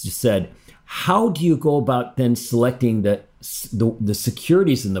what you just said. How do you go about then selecting the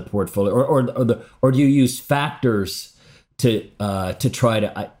securities in the portfolio, or do you use factors to try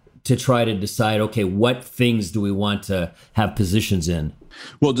to decide, okay, what things do we want to have positions in?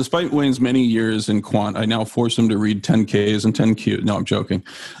 Well, despite Wayne's many years in quant, I now force him to read 10Ks and 10Qs. No, I'm joking.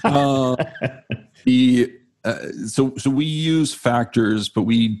 So we use factors, but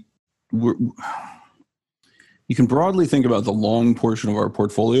you can broadly think about the long portion of our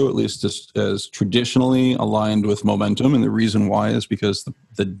portfolio, at least as traditionally aligned with momentum. And the reason why is because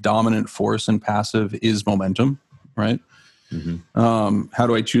the dominant force in passive is momentum, right? Mm-hmm. How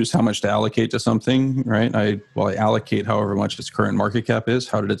do I choose how much to allocate to something, right? I allocate however much its current market cap is.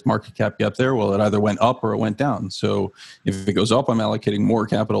 How did its market cap get there? Well, it either went up or it went down. So if it goes up, I'm allocating more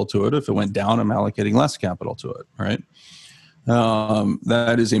capital to it. If it went down, I'm allocating less capital to it, right?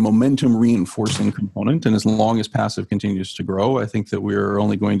 That is a momentum reinforcing component. And as long as passive continues to grow, I think that we're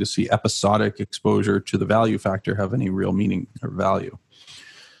only going to see episodic exposure to the value factor have any real meaning or value.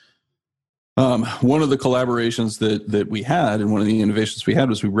 One of the collaborations that we had, and one of the innovations we had,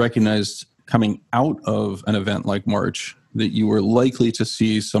 was we recognized coming out of an event like March that you were likely to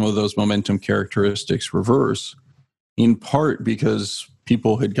see some of those momentum characteristics reverse, in part because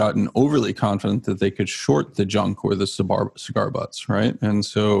people had gotten overly confident that they could short the junk or the cigar butts, right? And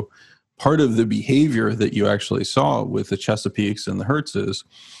so part of the behavior that you actually saw with the Chesapeakes and the Hertzes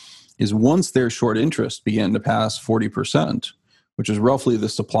is once their short interest began to pass 40%, which is roughly the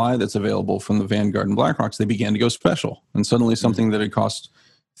supply that's available from the Vanguard and BlackRocks, they began to go special. And suddenly something that had cost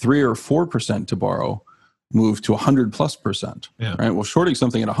 3 or 4% to borrow moved to 100+%. Yeah. Right. Well, shorting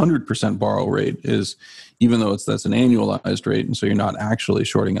something at 100% borrow rate is, even though that's an annualized rate, and so you're not actually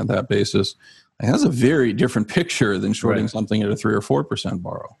shorting at that basis, it has a very different picture than shorting something at a 3 or 4%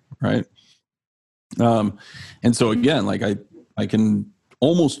 borrow. Right. And so again, like I can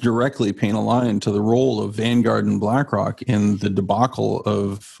almost directly paint a line to the role of Vanguard and BlackRock in the debacle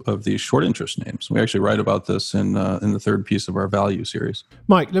of these short interest names. We actually write about this in the third piece of our value series.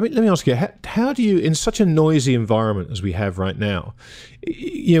 Mike, let me ask you, how do you, in such a noisy environment as we have right now,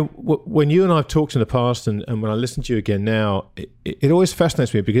 when you and I have talked in the past, and when I listen to you again now, it always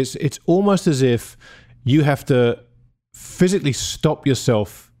fascinates me, because it's almost as if you have to physically stop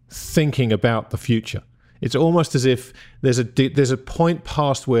yourself thinking about the future. It's almost as if there's a point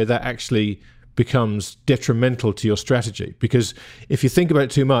past where that actually becomes detrimental to your strategy. Because if you think about it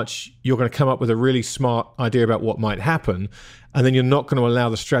too much, you're going to come up with a really smart idea about what might happen, and then you're not going to allow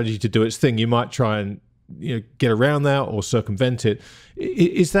the strategy to do its thing. You might try and get around that or circumvent it.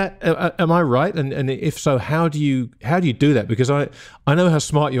 Is that am I right? And if so, how do you do that? Because I know how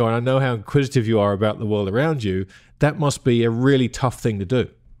smart you are, and I know how inquisitive you are about the world around you. That must be a really tough thing to do.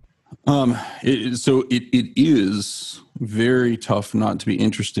 It is very tough not to be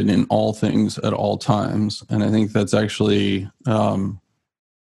interested in all things at all times, and I think that's actually trying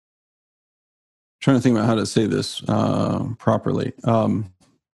to think about how to say this properly.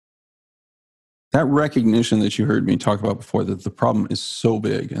 That recognition that you heard me talk about before, that the problem is so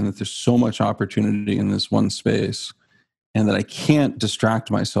big and that there's so much opportunity in this one space, and that I can't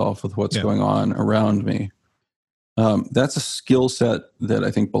distract myself with what's going on around me. That's a skill set that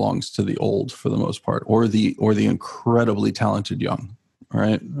I think belongs to the old for the most part, or the incredibly talented young,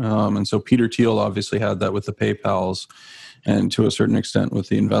 right? And so Peter Thiel obviously had that with the PayPals, and to a certain extent with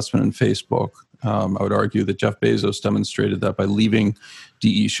the investment in Facebook. I would argue that Jeff Bezos demonstrated that by leaving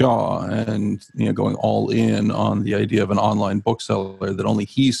D.E. Shaw and going all in on the idea of an online bookseller, that only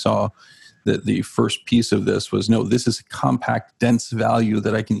he saw that the first piece of this was, no, this is a compact, dense value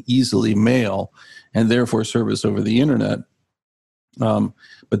that I can easily mail and therefore service over the internet. But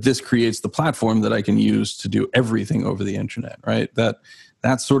this creates the platform that I can use to do everything over the internet, right?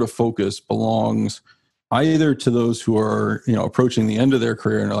 That sort of focus belongs either to those who are approaching the end of their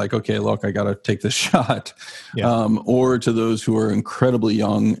career and are like, okay, look, I got to take this shot, or to those who are incredibly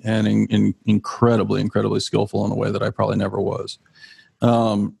young and incredibly skillful in a way that I probably never was.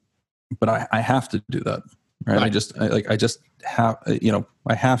 But I have to do that, right?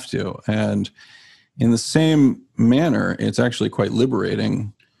 I have to. And in the same manner, it's actually quite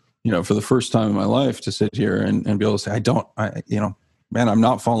liberating, for the first time in my life to sit here and be able to say, I'm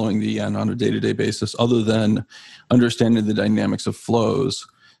not following the yen on a day-to-day basis, other than understanding the dynamics of flows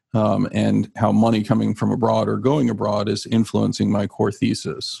and how money coming from abroad or going abroad is influencing my core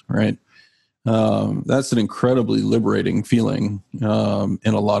thesis, right? That's an incredibly liberating feeling in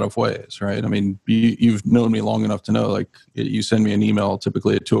a lot of ways, right? I mean, you've known me long enough to know, like, you send me an email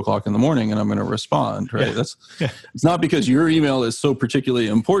typically at 2:00 in the morning and I'm going to respond, right? It's not because your email is so particularly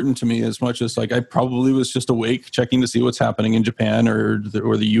important to me as much as like I probably was just awake checking to see what's happening in Japan or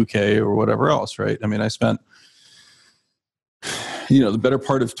the UK or whatever else, right? I mean, I spent the better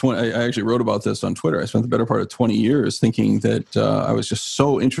part of 20, I actually wrote about this on Twitter. I spent the better part of 20 years thinking that I was just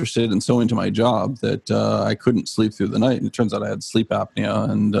so interested and so into my job that I couldn't sleep through the night. And it turns out I had sleep apnea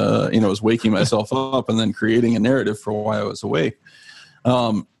and, I was waking myself up and then creating a narrative for why I was awake.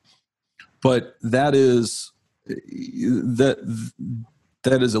 But that is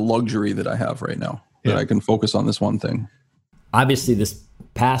a luxury that I have right now, that I can focus on this one thing. Obviously, this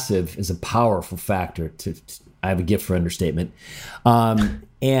passive is a powerful factor I have a gift for understatement.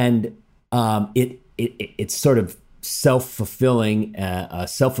 It's sort of self-fulfilling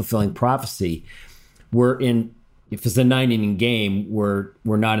prophecy. If it's a 9-inning game, we're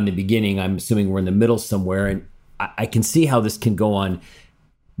not in the beginning. I'm assuming we're in the middle somewhere. And I can see how this can go on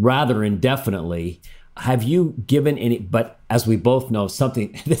rather indefinitely. Have you given any, but as we both know,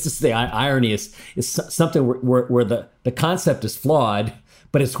 something, this is the irony, is something where the concept is flawed,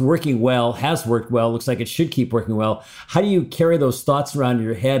 but it's working well, has worked well, looks like it should keep working well. How do you carry those thoughts around in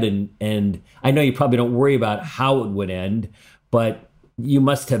your head? And I know you probably don't worry about how it would end, but you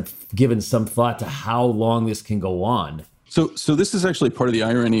must have given some thought to how long this can go on. So this is actually part of the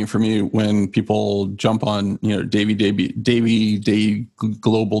irony for me when people jump on, Davy Day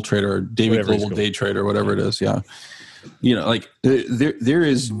Global Trader, Davy whatever Global Day Trader, whatever it is. Yeah. There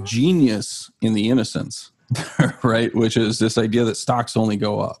is genius in the innocence. Right, which is this idea that stocks only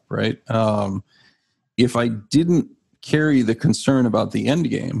go up, right? If I didn't carry the concern about the end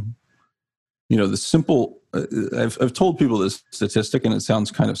game, the simple, I've told people this statistic and it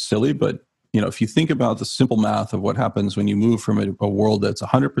sounds kind of silly, but if you think about the simple math of what happens when you move from a world that's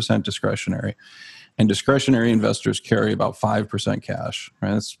 100% discretionary, and discretionary investors carry about 5% cash,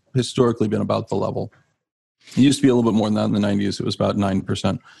 right? It's historically been about the level. It used to be a little bit more than that in the 90s. It was about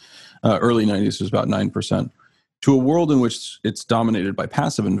 9%. Early 90s was about 9%, to a world in which it's dominated by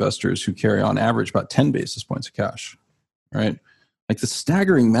passive investors who carry on average about 10 basis points of cash, right? Like the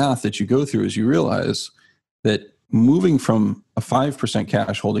staggering math that you go through is you realize that moving from a 5%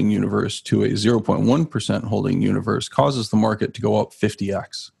 cash holding universe to a 0.1% holding universe causes the market to go up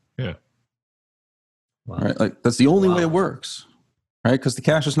 50x. Yeah. Wow. Right? Like that's the only way it works, right? Because the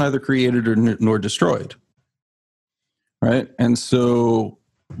cash is neither created nor destroyed, right? And so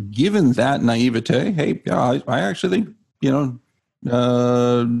given that naivete, hey, yeah, I actually think, Dave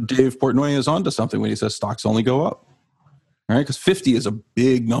Portnoy is onto something when he says stocks only go up, right? Because 50 is a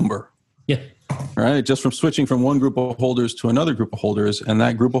big number. Yeah. right? Just from switching from one group of holders to another group of holders, and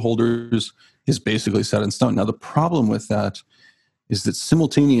that group of holders is basically set in stone. Now, the problem with that is that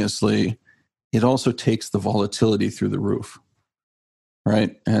simultaneously, it also takes the volatility through the roof,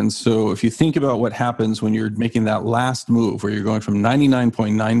 right? And so if you think about what happens when you're making that last move, where you're going from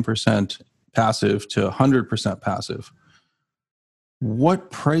 99.9% passive to 100% passive,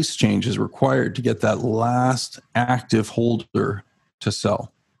 what price change is required to get that last active holder to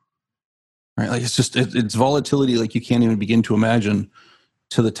sell? Right? Like it's volatility like you can't even begin to imagine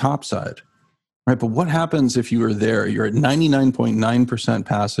to the top side. Right? But what happens if you are there? You're at 99.9%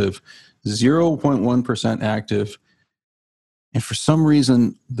 passive, 0.1% active, and for some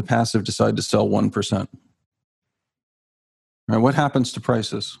reason the passive decide to sell 1%. Right? What happens to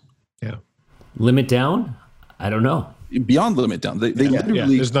prices? Yeah. Limit down? I don't know. Beyond limit down. They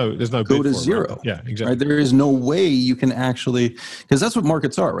literally there's no go bid to for it, zero. right? Yeah, exactly. Right? There is no way you can actually, because that's what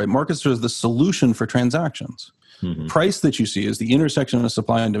markets are, right? Markets are the solution for transactions. Mm-hmm. Price that you see is the intersection of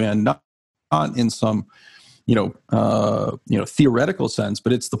supply and demand, not in some theoretical sense,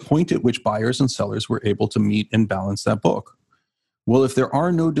 but it's the point at which buyers and sellers were able to meet and balance that book. Well, if there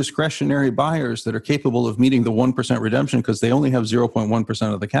are no discretionary buyers that are capable of meeting the 1% redemption because they only have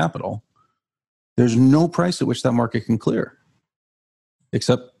 0.1% of the capital, there's no price at which that market can clear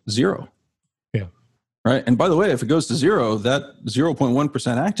except zero. Yeah. Right. And by the way, if it goes to zero, that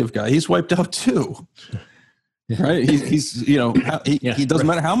 0.1% active guy, he's wiped out too. Right. He doesn't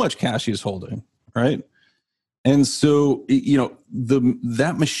matter how much cash he's holding. Right. And so,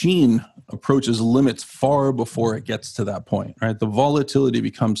 that machine approaches limits far before it gets to that point. Right. The volatility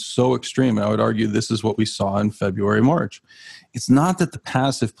becomes so extreme. And I would argue this is what we saw in February, March. It's not that the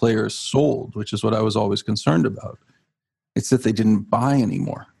passive players sold, which is what I was always concerned about. It's that they didn't buy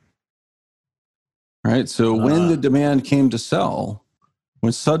anymore. Right? So when the demand came to sell,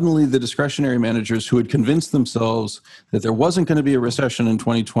 when suddenly the discretionary managers who had convinced themselves that there wasn't going to be a recession in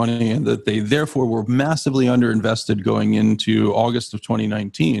 2020 and that they therefore were massively underinvested going into August of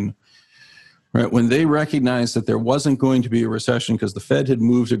 2019, right? When they recognized that there wasn't going to be a recession because the Fed had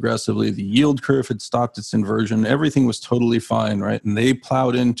moved aggressively, the yield curve had stopped its inversion, everything was totally fine, right? And they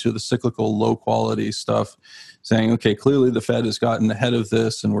plowed into the cyclical low quality stuff, saying, okay, clearly the Fed has gotten ahead of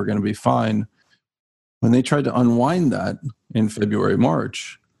this and we're going to be fine. When they tried to unwind that in February,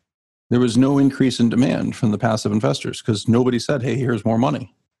 March, there was no increase in demand from the passive investors because nobody said, hey, here's more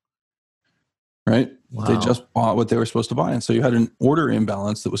money. Right? Wow. They just bought what they were supposed to buy. And so you had an order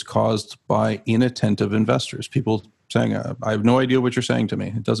imbalance that was caused by inattentive investors. People saying, I have no idea what you're saying to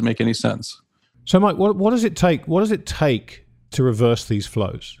me. It doesn't make any sense. So, Mike, what does it take? What does it take to reverse these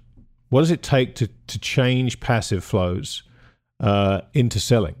flows? What does it take to change passive flows into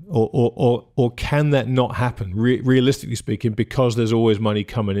selling? Or can that not happen, realistically speaking, because there's always money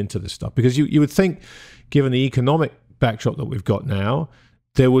coming into this stuff? Because you would think, given the economic backdrop that we've got now,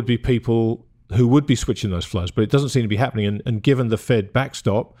 there would be people who would be switching those flows, but it doesn't seem to be happening. And given the Fed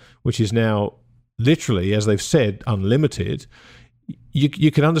backstop, which is now literally, as they've said, unlimited,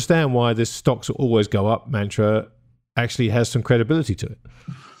 you can understand why this stocks will always go up mantra actually has some credibility to it.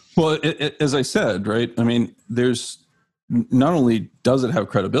 Well, as I said, right, I mean, there's not only does it have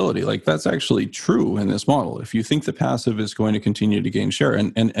credibility, like that's actually true in this model. If you think the passive is going to continue to gain share,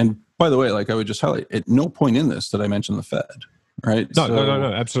 and by the way, like I would just highlight, at no point in this did I mention the Fed, right?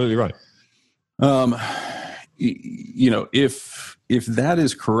 No, absolutely right. If that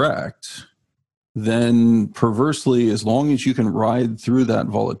is correct, then perversely, as long as you can ride through that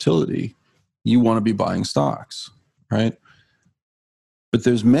volatility, you want to be buying stocks, right? But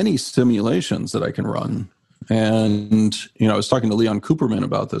there's many simulations that I can run. And, I was talking to Leon Cooperman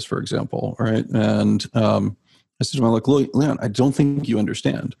about this, for example, right? And I said to him, look, Leon, I don't think you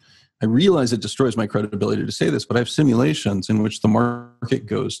understand. I realize it destroys my credibility to say this, but I have simulations in which the market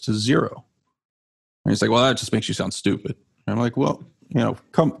goes to zero. And he's like, well, that just makes you sound stupid. And I'm like, well,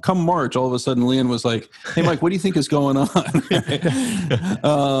 come March, all of a sudden Leon was like, hey, Mike, what do you think is going on?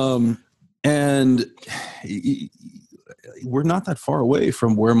 And we're not that far away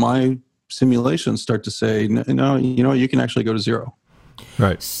from where my simulations start to say, no, you can actually go to zero.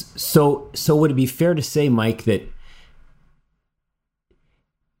 Right. So would it be fair to say, Mike, that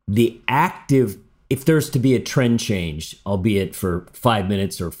the active, if there's to be a trend change, albeit for 5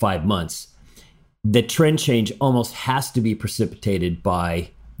 minutes or 5 months, the trend change almost has to be precipitated by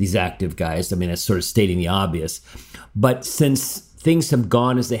these active guys. I mean, that's sort of stating the obvious. But since things have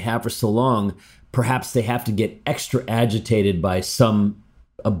gone as they have for so long, perhaps they have to get extra agitated by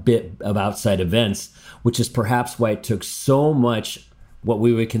a bit of outside events, which is perhaps why it took so much what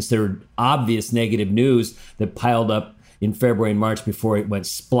we would consider obvious negative news that piled up in February and March before it went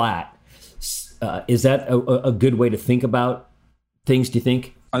splat. Is that a good way to think about things, do you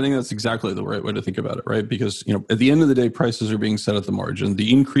think? I think that's exactly the right way to think about it, right? Because, at the end of the day, prices are being set at the margin.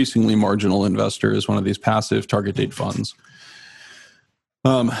 The increasingly marginal investor is one of these passive target date funds.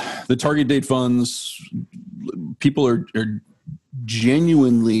 The target date funds, people are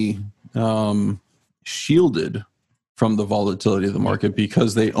genuinely shielded from the volatility of the market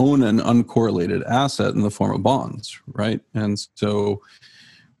because they own an uncorrelated asset in the form of bonds, right? And so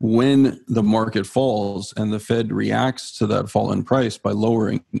when the market falls and the Fed reacts to that fall in price by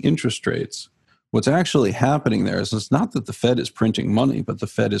lowering interest rates, what's actually happening there is it's not that the Fed is printing money, but the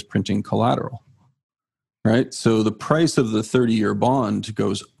Fed is printing collateral, right? So the price of the 30-year bond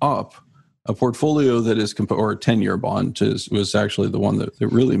goes up. A portfolio that is, or a 10-year bond was actually the one that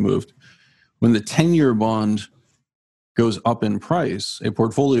really moved. When the 10-year bond goes up in price, a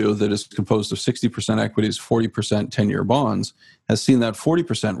portfolio that is composed of 60% equities, 40% 10-year bonds has seen that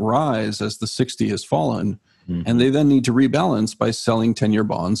 40% rise as the 60 has fallen, and they then need to rebalance by selling 10-year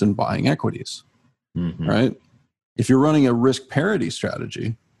bonds and buying equities, right? If you're running a risk parity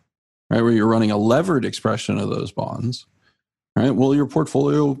strategy, right, where you're running a levered expression of those bonds, right, well, your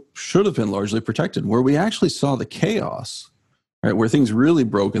portfolio should have been largely protected. Where we actually saw the chaos, right, where things really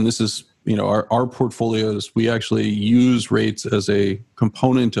broke, and this is, our portfolios, we actually use rates as a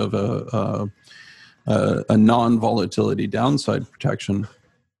component of a non-volatility downside protection.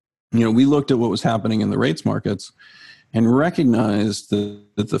 We looked at what was happening in the rates markets and recognized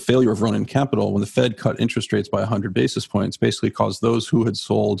that the failure of run-in capital when the Fed cut interest rates by 100 basis points basically caused those who had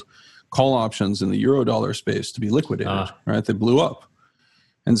sold call options in the Eurodollar space to be liquidated, right? They blew up.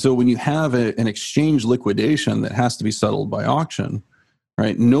 And so when you have an exchange liquidation that has to be settled by auction,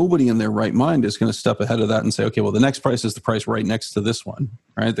 right, nobody in their right mind is going to step ahead of that and say, okay, well, the next price is the price right next to this one,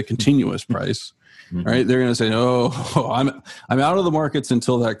 right? The continuous price, right? They're going to say, I'm out of the markets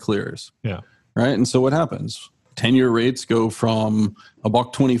until that clears. Yeah. Right. And so what happens? 10-year rates go from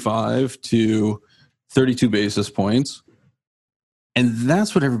 $1.25 to 32 basis points. And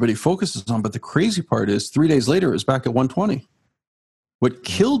that's what everybody focuses on. But the crazy part is 3 days later, it was back at 120. What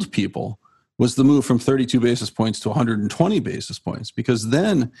killed people was the move from 32 basis points to 120 basis points, because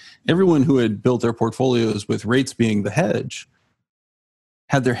then everyone who had built their portfolios with rates being the hedge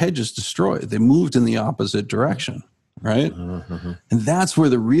had their hedges destroyed. They moved in the opposite direction, right? And that's where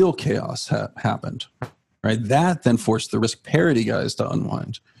the real chaos happened, right? That then forced the risk parity guys to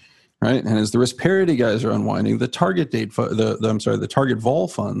unwind, right? And as the risk parity guys are unwinding, the target date, the target vol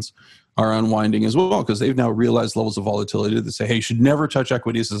funds are unwinding as well, because they've now realized levels of volatility that say, hey, you should never touch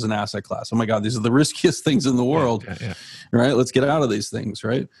equities as an asset class. Oh my God, these are the riskiest things in the world, right? Let's get out of these things,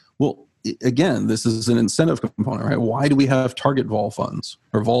 right? Well, again, this is an incentive component, right? Why do we have target vol funds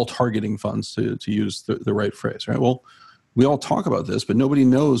or vol targeting funds, to use the right phrase, right? Well, we all talk about this, but nobody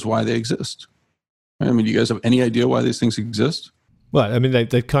knows why they exist. Right? I mean, do you guys have any idea why these things exist? Well, I mean,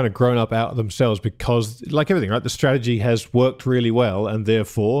 they've kind of grown up out of themselves because, like everything, right? The strategy has worked really well, and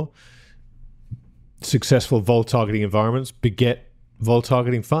therefore successful vol targeting environments beget vol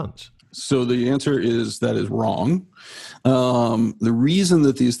targeting funds. So the answer is that is wrong. The reason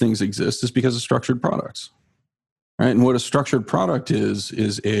that these things exist is because of structured products, right? And what a structured product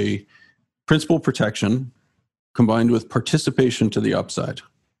is a principal protection combined with participation to the upside,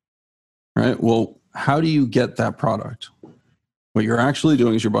 right? Well, how do you get that product? What you're actually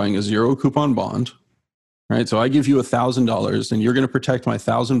doing is you're buying a zero coupon bond, right? So I give you $1,000 and you're going to protect my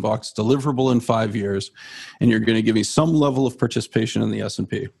 $1,000 deliverable in 5 years, and you're going to give me some level of participation in the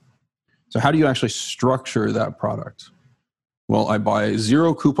S&P. So how do you actually structure that product? Well, I buy a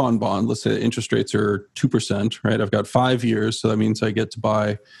zero coupon bond. Let's say interest rates are 2%, right? I've got 5 years. So that means I get to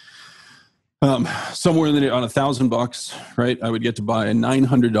buy somewhere on $1,000, right? I would get to buy a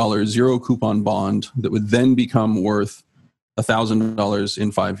 $900 zero coupon bond that would then become worth $1,000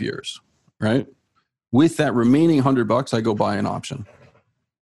 in 5 years, right? With that remaining $100, I go buy an option.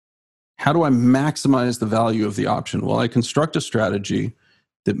 How do I maximize the value of the option? Well, I construct a strategy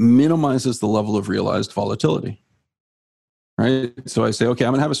that minimizes the level of realized volatility, right? So I say, okay,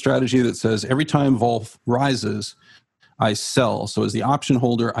 I'm going to have a strategy that says every time vol rises, I sell. So as the option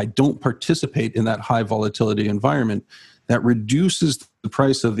holder, I don't participate in that high volatility environment. That reduces the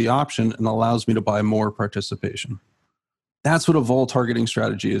price of the option and allows me to buy more participation. That's what a vol targeting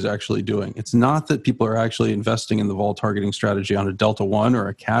strategy is actually doing. It's not that people are actually investing in the vol targeting strategy on a delta one or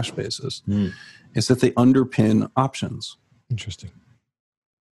a cash basis. It's that they underpin options. Interesting.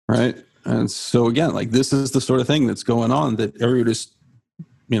 Right. And so again, like this is the sort of thing that's going on that everybody's,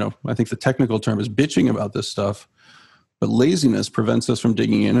 I think the technical term is bitching about this stuff, but laziness prevents us from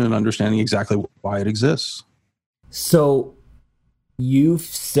digging in and understanding exactly why it exists. So you've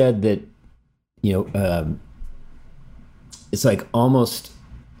said that it's like almost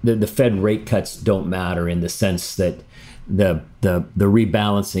the Fed rate cuts don't matter in the sense that the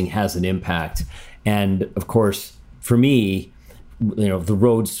rebalancing has an impact. And of course, for me, the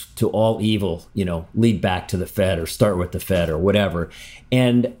roads to all evil, lead back to the Fed or start with the Fed or whatever.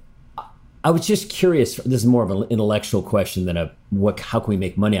 And I was just curious, this is more of an intellectual question than how can we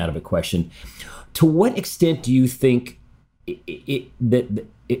make money out of it question. To what extent do you think that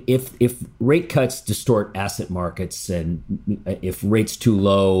if rate cuts distort asset markets, and if rates too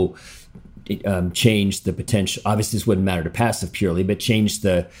low change the potential, obviously this wouldn't matter to passive purely, but change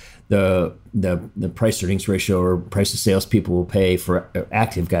the price earnings ratio or price of sales people will pay for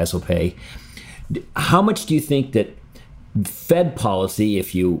active guys will pay. How much do you think that Fed policy,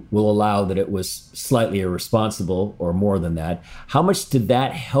 if you will allow that it was slightly irresponsible or more than that, how much did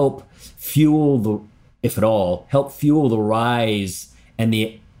that help fuel if at all, help fuel the rise and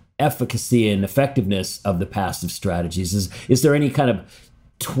the efficacy and effectiveness of the passive strategies? Is there any kind of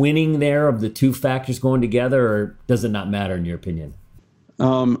twinning there of the two factors going together, or does it not matter in your opinion?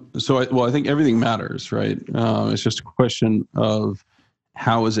 I think everything matters, right? It's just a question of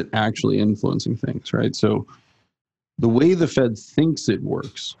how is it actually influencing things, right? So the way the Fed thinks it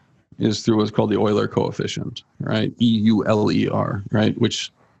works is through what's called the Euler coefficient, right? EULER, right?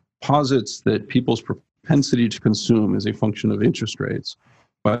 Which posits that people's propensity to consume is a function of interest rates.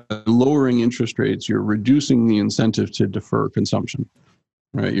 By lowering interest rates, you're reducing the incentive to defer consumption,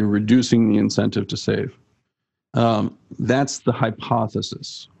 right? You're reducing the incentive to save. That's the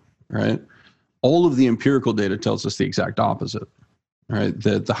hypothesis, right? All of the empirical data tells us the exact opposite, right?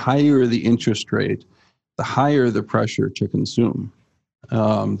 That the higher the interest rate, the higher the pressure to consume,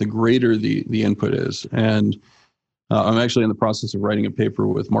 the greater the input is. And I'm actually in the process of writing a paper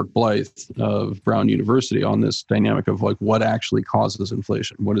with Mark Blythe of Brown University on this dynamic of like what actually causes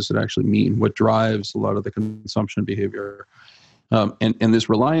inflation. What does it actually mean? What drives a lot of the consumption behavior? And this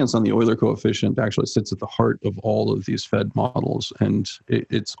reliance on the Euler coefficient actually sits at the heart of all of these Fed models, and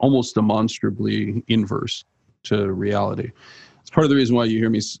it's almost demonstrably inverse to reality. It's part of the reason why you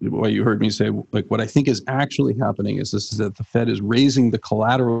heard me say, like, what I think is actually happening is that the Fed is raising the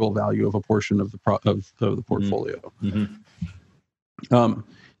collateral value of a portion of the portfolio. Mm-hmm.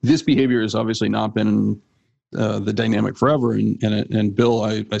 This behavior has obviously not been the dynamic forever, and Bill,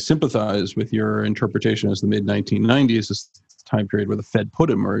 I sympathize with your interpretation as the mid 1990s, this time period where the Fed put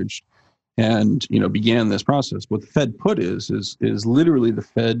emerged and began this process. What the Fed put is literally the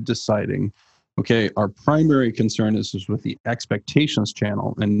Fed deciding, okay, our primary concern is with the expectations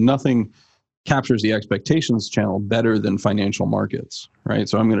channel, and nothing captures the expectations channel better than financial markets, right?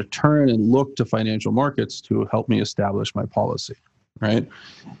 So I'm going to turn and look to financial markets to help me establish my policy, right?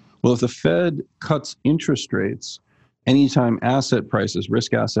 Well, if the Fed cuts interest rates anytime asset prices,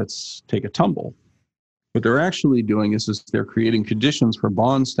 risk assets take a tumble, what they're actually doing is they're creating conditions for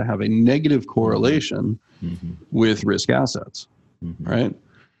bonds to have a negative correlation with risk assets, right?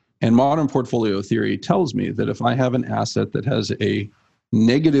 And modern portfolio theory tells me that if I have an asset that has a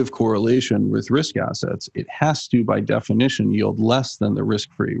negative correlation with risk assets, it has to, by definition, yield less than the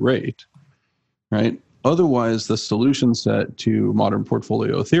risk-free rate, right? Otherwise, the solution set to modern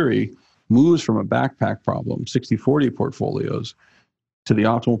portfolio theory moves from a backpack problem, 60-40 portfolios, to the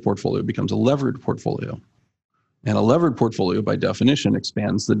optimal portfolio becomes a levered portfolio. And a levered portfolio, by definition,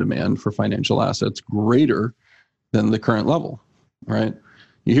 expands the demand for financial assets greater than the current level, right?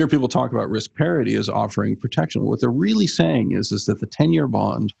 You hear people talk about risk parity as offering protection. What they're really saying is that the 10-year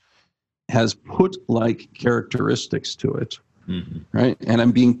bond has put-like characteristics to it, right? And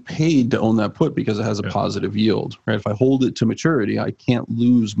I'm being paid to own that put because it has a positive yield, right? If I hold it to maturity, I can't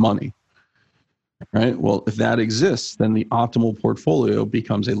lose money, right? Well, if that exists, then the optimal portfolio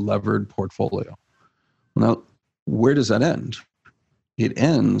becomes a levered portfolio. Now, where does that end? It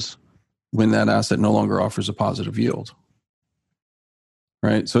ends when that asset no longer offers a positive yield.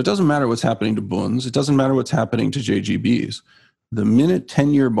 Right? So it doesn't matter what's happening to bonds. It doesn't matter what's happening to JGBs. The minute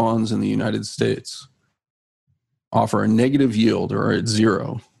 10-year bonds in the United States offer a negative yield or are at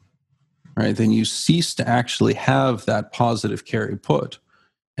zero, right, then you cease to actually have that positive carry put,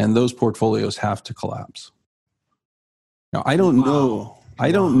 and those portfolios have to collapse. Now, I don't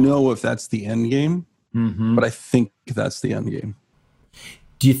know if that's the end game, but I think that's the end game.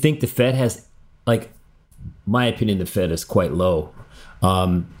 Do you think the Fed has, my opinion, the Fed is quite low.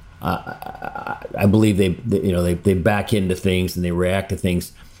 I believe they back into things and they react to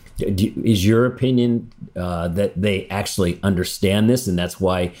things. Is your opinion that they actually understand this, and that's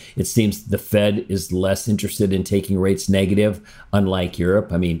why it seems the Fed is less interested in taking rates negative, unlike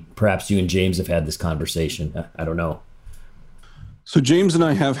Europe? I mean, perhaps you and James have had this conversation. I don't know. So James and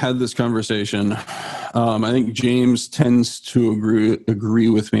I have had this conversation. I think James tends to agree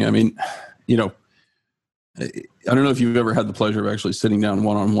with me. I mean, I don't know if you've ever had the pleasure of actually sitting down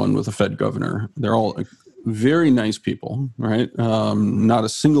one-on-one with a Fed governor. They're all very nice people, right? Not a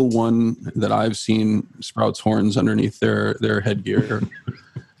single one that I've seen sprouts horns underneath their headgear.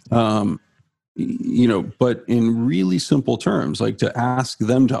 But in really simple terms, like to ask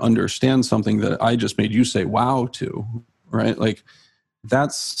them to understand something that I just made you say wow to, right? Like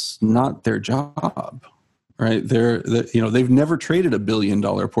that's not their job, right? They've never traded $1 billion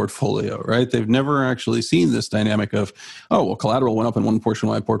portfolio, right? They've never actually seen this dynamic of, oh, well, collateral went up in one portion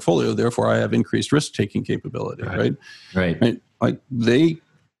of my portfolio, therefore I have increased risk-taking capability, right? Like they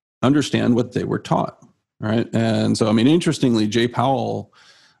understand what they were taught, right? And so, I mean, interestingly, Jay Powell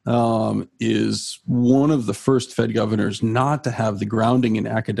is one of the first Fed governors not to have the grounding in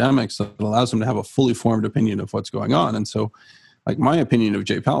academics that allows him to have a fully formed opinion of what's going on. And so, like my opinion of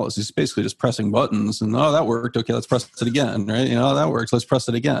Jay Powell is he's basically just pressing buttons and, oh, that worked. Okay, let's press it again, right? That works. Let's press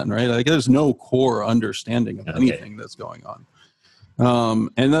it again, right? Like there's no core understanding of anything that's going on.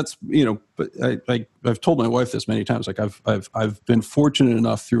 And that's, but I've told my wife this many times. Like I've been fortunate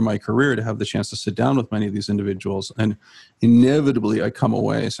enough through my career to have the chance to sit down with many of these individuals, and inevitably I come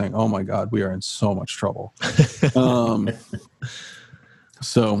away saying, "Oh my God, we are in so much trouble."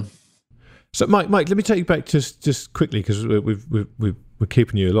 So, Mike, let me take you back just quickly because we're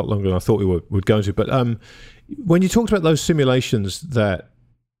keeping you a lot longer than I thought we would go into. But when you talked about those simulations that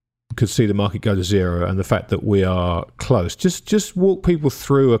could see the market go to zero and the fact that we are close, just walk people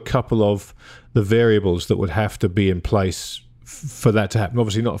through a couple of the variables that would have to be in place for that to happen.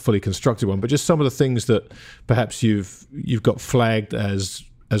 Obviously, not a fully constructed one, but just some of the things that perhaps you've got flagged as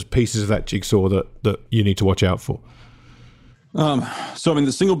pieces of that jigsaw that you need to watch out for. So, I mean,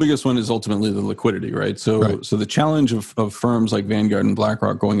 the single biggest one is ultimately the liquidity, right? So the challenge of firms like Vanguard and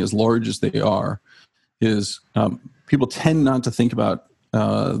BlackRock going as large as they are is people tend not to think about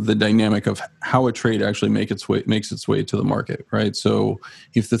the dynamic of how a trade actually makes its way to the market, right? So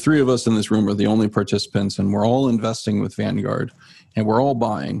if the three of us in this room are the only participants and we're all investing with Vanguard and we're all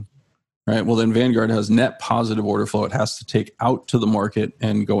buying, right? Well, then Vanguard has net positive order flow. It has to take out to the market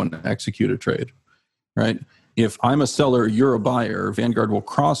and go and execute a trade, right? If I'm a seller, you're a buyer, Vanguard will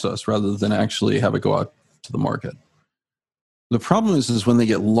cross us rather than actually have it go out to the market. The problem is when they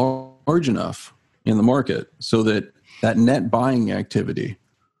get large enough in the market so that net buying activity,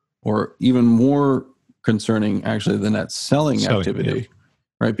 or even more concerning, actually, the net selling activity,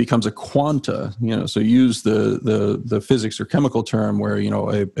 right, becomes a quanta. So use the physics or chemical term where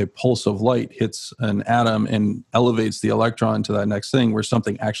a pulse of light hits an atom and elevates the electron to that next thing, where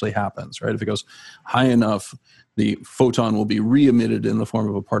something actually happens, right? If it goes high enough, the photon will be re-emitted in the form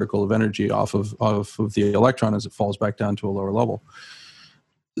of a particle of energy off of the electron as it falls back down to a lower level.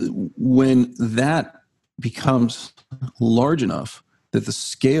 When that becomes large enough that the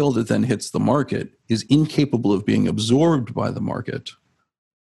scale that then hits the market is incapable of being absorbed by the market,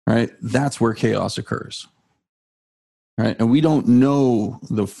 right? That's where chaos occurs, right? And we don't know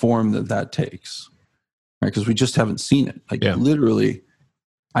the form that takes, right? Because we just haven't seen it. Literally,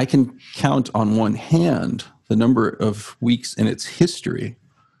 I can count on one hand the number of weeks in its history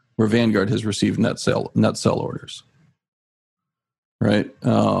where Vanguard has received net sell orders, right?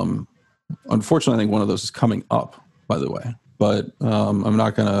 Unfortunately, I think one of those is coming up, by the way, but I'm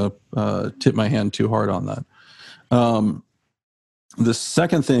not going to tip my hand too hard on that. The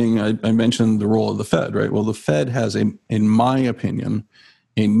second thing, I mentioned the role of the Fed, right? Well, the Fed has, in my opinion,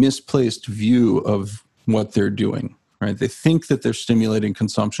 a misplaced view of what they're doing, right? They think that they're stimulating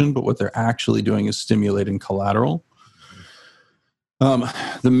consumption, but what they're actually doing is stimulating collateral.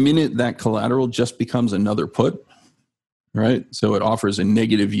 The minute that collateral just becomes another put, right? So it offers a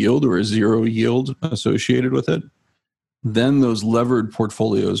negative yield or a zero yield associated with it, then those levered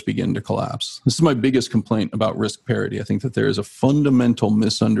portfolios begin to collapse. This is my biggest complaint about risk parity. I think that there is a fundamental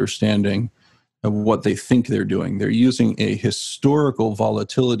misunderstanding of what they think they're doing. They're using a historical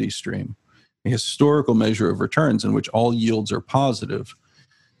volatility stream, a historical measure of returns in which all yields are positive,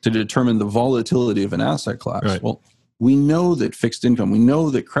 to determine the volatility of an asset class. Right. Well, we know that fixed income, we know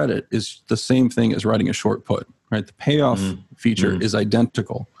that credit is the same thing as writing a short put, right? The payoff feature is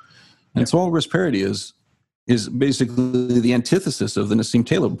identical. And so all risk parity is basically the antithesis of the Nassim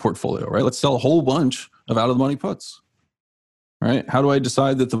Taleb portfolio, right? Let's sell a whole bunch of out-of-the-money puts, right? How do I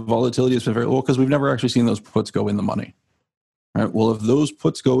decide that the volatility is very low? Because we've never actually seen those puts go in the money, right? Well, if those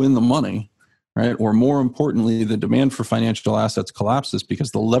puts go in the money, right, or more importantly, the demand for financial assets collapses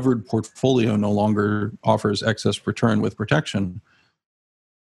because the levered portfolio no longer offers excess return with protection,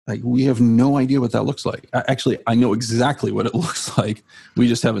 Like, we have no idea what that looks like. Actually, I know exactly what it looks like. We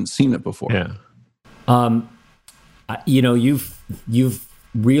just haven't seen it before. Yeah. You've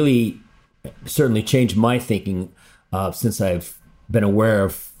really certainly changed my thinking since I've been aware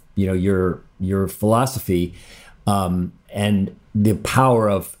of your philosophy and the power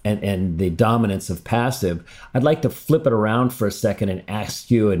of and the dominance of passive. I'd like to flip it around for a second and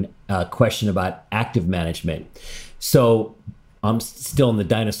ask you a question about active management. So I'm still in the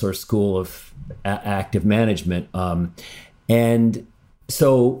dinosaur school of active management, and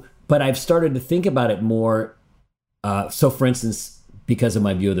so, but I've started to think about it more. So, for instance, because of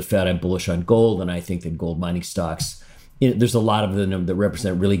my view of the Fed, I'm bullish on gold, and I think that gold mining stocks, there's a lot of them that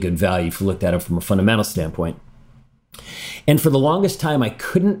represent really good value if you looked at it from a fundamental standpoint. And for the longest time, I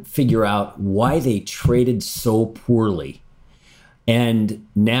couldn't figure out why they traded so poorly. And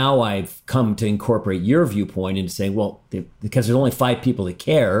now I've come to incorporate your viewpoint into saying, well, because there's only 5 people that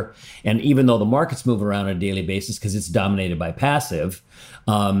care, and even though the market's moving around on a daily basis because it's dominated by passive,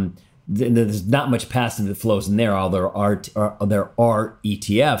 there's not much passive that flows in there, although there are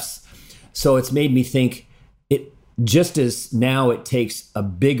ETFs. So it's made me think, it just as now it takes a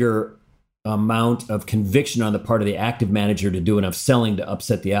bigger amount of conviction on the part of the active manager to do enough selling to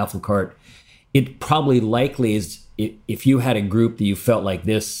upset the apple cart, it probably likely is, if you had a group that you felt like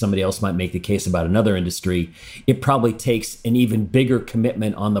this, somebody else might make the case about another industry, it probably takes an even bigger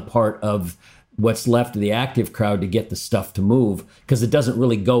commitment on the part of what's left of the active crowd to get the stuff to move, because it doesn't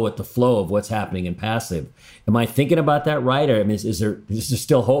really go with the flow of what's happening in passive. Am I thinking about that right? Or, I mean, is there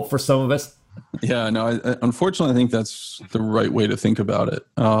still hope for some of us? Yeah, no, unfortunately, I think that's the right way to think about it.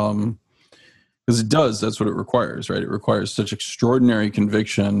 Because that's what it requires, right? It requires such extraordinary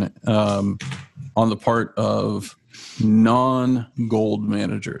conviction on the part of non-gold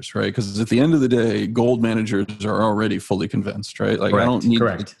managers, right? Because at the end of the day, gold managers are already fully convinced, right? Like, Correct. I don't need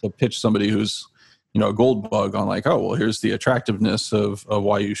Correct. to pitch somebody who's, a gold bug on like, oh, well, here's the attractiveness of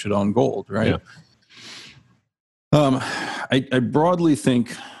why you should own gold, right? Yeah. I broadly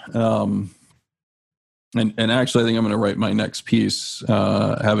think, and actually I think I'm going to write my next piece,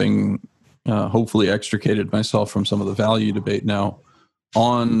 having hopefully extricated myself from some of the value debate now,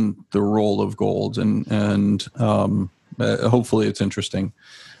 on the role of gold, and hopefully it's interesting.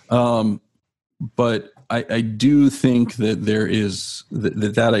 But I do think that there is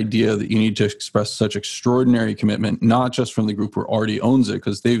that idea that you need to express such extraordinary commitment, not just from the group who already owns it,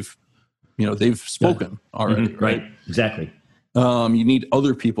 because they've spoken already, Mm-hmm. Right? Exactly. You need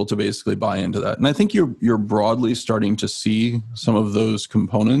other people to basically buy into that, and I think you're broadly starting to see some of those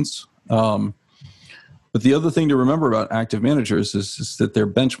components. But the other thing to remember about active managers is that they're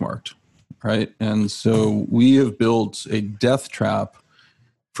benchmarked, right? And so we have built a death trap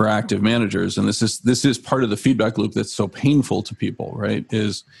for active managers, and this is part of the feedback loop that's so painful to people, right?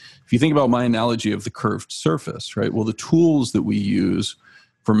 Is if you think about my analogy of the curved surface, right? Well, the tools that we use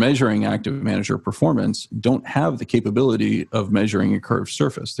for measuring active manager performance don't have the capability of measuring a curved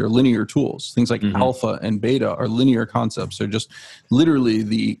surface. They're linear tools. Things like alpha and beta are linear concepts. They're just literally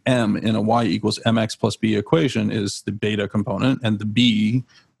the M in a Y equals MX plus B equation is the beta component, and the B,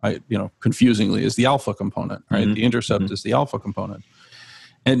 confusingly, is the alpha component, right? The intercept is the alpha component.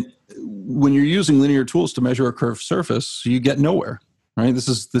 And when you're using linear tools to measure a curved surface, you get nowhere. Right. This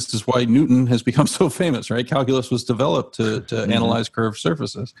is why Newton has become so famous. Right. Calculus was developed to analyze curved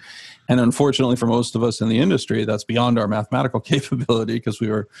surfaces, and unfortunately for most of us in the industry, that's beyond our mathematical capability, because we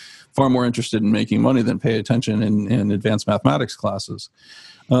were far more interested in making money than pay attention in advanced mathematics classes.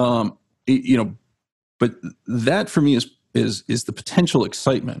 But that for me is the potential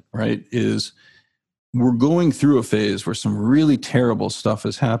excitement. Right. Is we're going through a phase where some really terrible stuff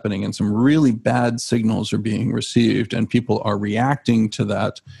is happening and some really bad signals are being received, and people are reacting to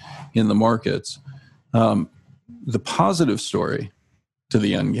that in the markets. The positive story to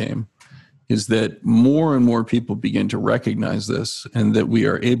the end game is that more and more people begin to recognize this, and that we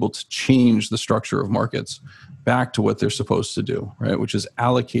are able to change the structure of markets back to what they're supposed to do, right? Which is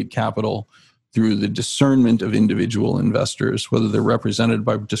allocate capital through the discernment of individual investors, whether they're represented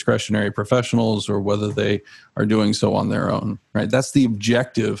by discretionary professionals or whether they are doing so on their own, right? That's the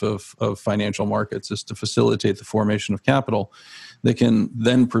objective of financial markets, is to facilitate the formation of capital that can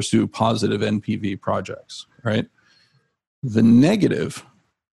then pursue positive NPV projects, right? The negative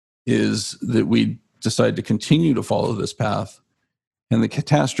is that we decide to continue to follow this path, and the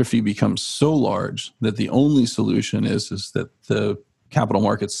catastrophe becomes so large that the only solution is that the capital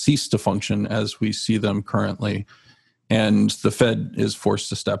markets cease to function as we see them currently, and the Fed is forced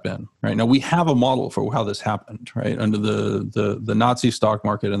to step in. Right now, we have a model for how this happened. Right, under the Nazi stock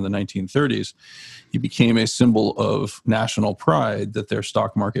market in the 1930s, it became a symbol of national pride that their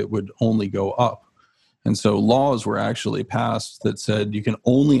stock market would only go up. And so laws were actually passed that said you can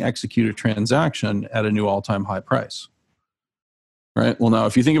only execute a transaction at a new all-time high price. Right? Well, now,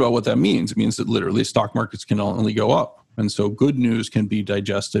 if you think about what that means, it means that literally stock markets can only go up. And so good news can be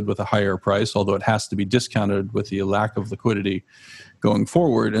digested with a higher price, although it has to be discounted with the lack of liquidity going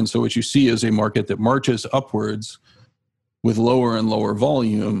forward. And so what you see is a market that marches upwards with lower and lower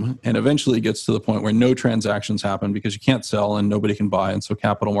volume, and eventually gets to the point where no transactions happen because you can't sell and nobody can buy. And so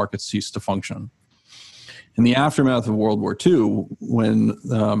capital markets cease to function. In the aftermath of World War II, when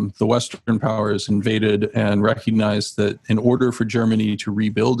the Western powers invaded and recognized that in order for Germany to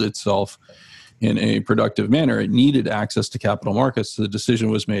rebuild itself in a productive manner, it needed access to capital markets. So the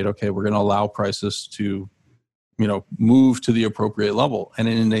decision was made, okay, we're going to allow prices to, move to the appropriate level. And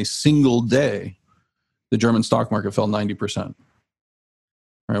in a single day, the German stock market fell 90%.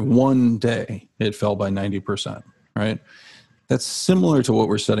 Right? One day, it fell by 90%. Right? That's similar to what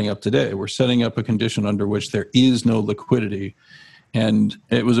we're setting up today. We're setting up a condition under which there is no liquidity. And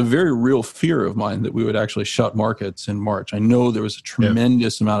it was a very real fear of mine that we would actually shut markets in March. I know there was a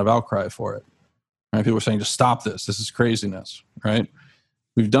tremendous amount of outcry for it. Right? People were saying, just stop this. This is craziness. Right?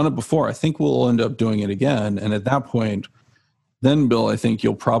 We've done it before. I think we'll end up doing it again. And at that point, then, Bill, I think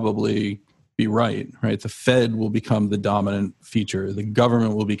you'll probably be right? The Fed will become the dominant feature. The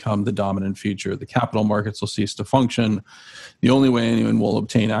government will become the dominant feature. The capital markets will cease to function. The only way anyone will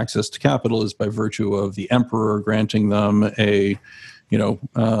obtain access to capital is by virtue of the emperor granting them a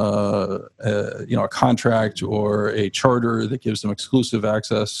contract or a charter that gives them exclusive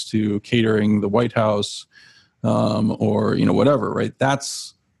access to catering the White House, or whatever. Right?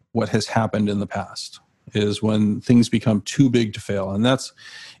 That's what has happened in the past. Is when things become too big to fail. And that's,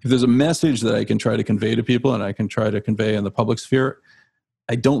 if there's a message that I can try to convey to people and I can try to convey in the public sphere,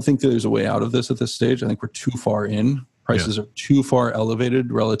 I don't think there's a way out of this at this stage. I think we're too far in. Prices are too far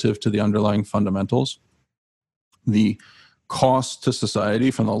elevated relative to the underlying fundamentals. The cost to society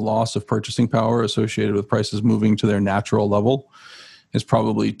from the loss of purchasing power associated with prices moving to their natural level is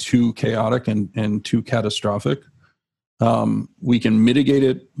probably too chaotic and too catastrophic. We can mitigate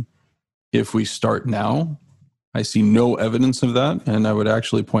it if we start now. I see no evidence of that. And I would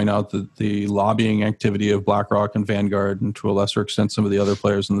actually point out that the lobbying activity of BlackRock and Vanguard, and to a lesser extent some of the other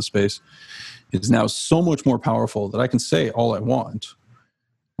players in the space, is now so much more powerful that I can say all I want,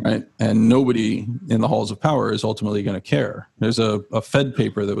 right? And nobody in the halls of power is ultimately going to care. There's a Fed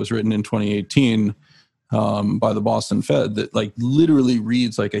paper that was written in 2018 by the Boston Fed that literally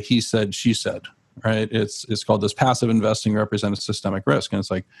reads like a he said, she said, right? It's called Does Passive Investing Represent a Systemic Risk? And it's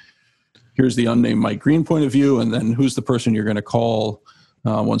like, here's the unnamed Mike Green point of view, and then who's the person you're going to call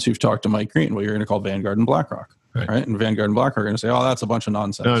once you've talked to Mike Green? Well, you're going to call Vanguard and BlackRock, right? And Vanguard and BlackRock are going to say, oh, that's a bunch of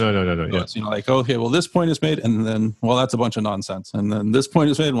nonsense. No. So it's, okay, well, this point is made, and then, well, that's a bunch of nonsense. And then this point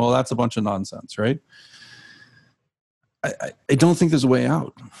is made, and, well, that's a bunch of nonsense, right? I don't think there's a way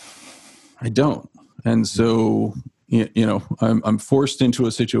out. I don't. And so, I'm forced into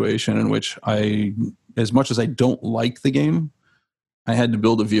a situation in which as much as I don't like the game, I had to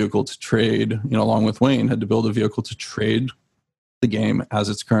build a vehicle to trade, along with Wayne, had to build a vehicle to trade the game as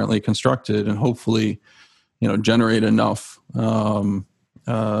it's currently constructed, and hopefully, generate enough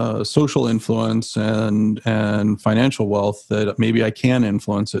social influence and financial wealth that maybe I can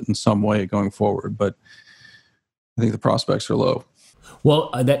influence it in some way going forward. But I think the prospects are low. Well,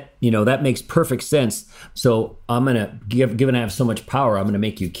 that makes perfect sense. So I'm gonna given I have so much power, I'm gonna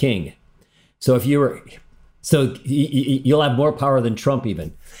make you king. So you'll have more power than Trump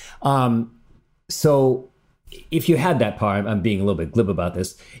even. So if you had that power, I'm being a little bit glib about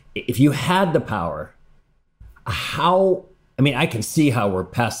this. If you had the power, I can see how we're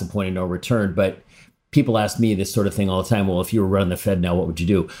past the point of no return, but people ask me this sort of thing all the time. Well, if you were running the Fed now, what would you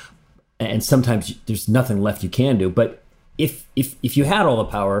do? And sometimes there's nothing left you can do. But if you had all the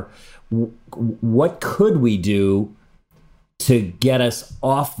power, what could we do to get us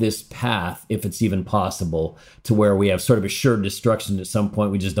off this path, if it's even possible, to where we have sort of assured destruction at some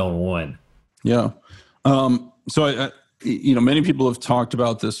point we just don't win? Yeah. So I many people have talked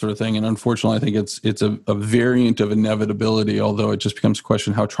about this sort of thing, and unfortunately, I think it's a variant of inevitability. Although it just becomes a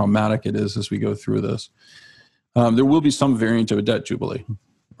question how traumatic it is as we go through this. There will be some variant of a debt jubilee,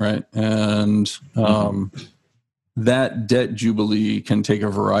 right? And that debt jubilee can take a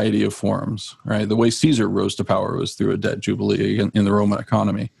variety of forms, right? The way Caesar rose to power was through a debt jubilee in the Roman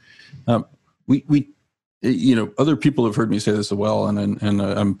economy. We other people have heard me say this as well, and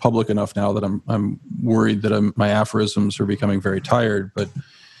I'm public enough now that I'm worried that my aphorisms are becoming very tired. But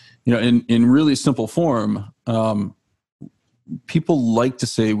in really simple form, people like to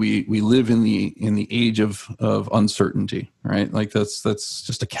say we live in the age of uncertainty, right? Like that's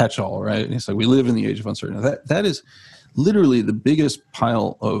just a catch-all, right? And it's like we live in the age of uncertainty. That is literally the biggest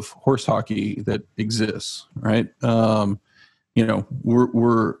pile of horse hockey that exists, right?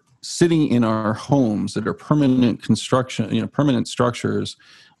 We're sitting in our homes that are permanent construction, permanent structures.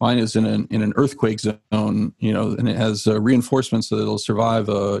 Mine is in an earthquake zone, and it has reinforcements so that it'll survive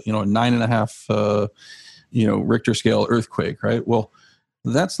a 9.5 Richter scale earthquake, right? Well,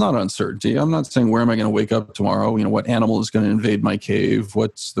 that's not uncertainty. I'm not saying where am I going to wake up tomorrow? What animal is going to invade my cave?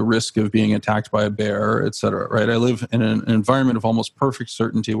 What's the risk of being attacked by a bear, et cetera, right? I live in an environment of almost perfect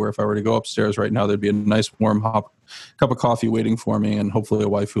certainty where if I were to go upstairs right now, there'd be a nice warm cup of coffee waiting for me and hopefully a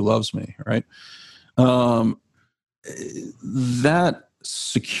wife who loves me, right? That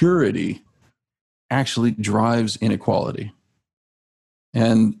security actually drives inequality.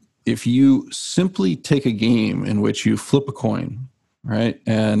 And if you simply take a game in which you flip a coin, right?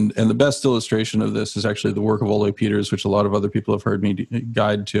 And the best illustration of this is actually the work of Ole Peters, which a lot of other people have heard me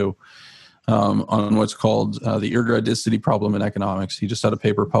guide to, on what's called the ergodicity problem in economics. He just had a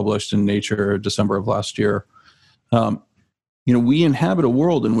paper published in Nature December of last year. We inhabit a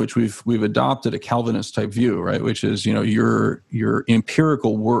world in which we've adopted a Calvinist type view, right? Which is, your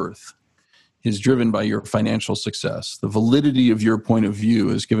empirical worth is driven by your financial success. The validity of your point of view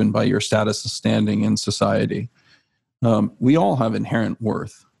is given by your status and standing in society. We all have inherent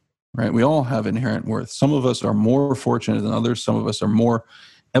worth, right? We all have inherent worth. Some of us are more fortunate than others. Some of us are more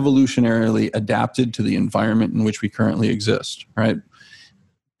evolutionarily adapted to the environment in which we currently exist, right?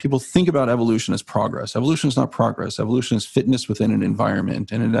 People think about evolution as progress. Evolution is not progress. Evolution is fitness within an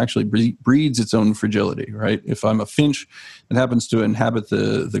environment, and it actually breeds its own fragility, right? If I'm a finch that happens to inhabit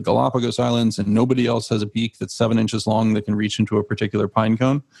the Galapagos Islands and nobody else has a beak that's 7 inches long that can reach into a particular pine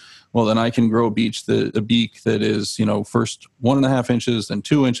cone, well, then I can grow a beak that is, first 1.5 inches, then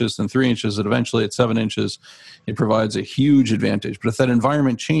 2 inches, then 3 inches, and eventually at 7 inches, it provides a huge advantage. But if that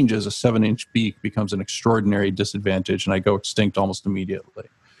environment changes, a 7-inch beak becomes an extraordinary disadvantage, and I go extinct almost immediately.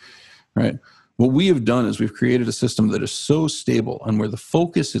 Right. What we have done is we've created a system that is so stable and where the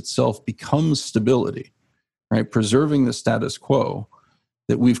focus itself becomes stability, right? Preserving the status quo,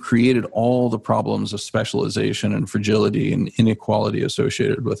 that we've created all the problems of specialization and fragility and inequality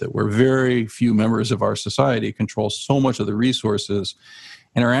associated with it, where very few members of our society control so much of the resources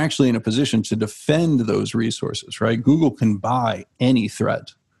and are actually in a position to defend those resources, right? Google can buy any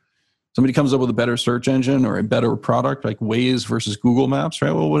threat. Somebody comes up with a better search engine or a better product like Waze versus Google Maps,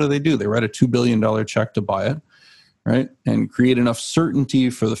 right? Well, what do? They write a $2 billion check to buy it, right? And create enough certainty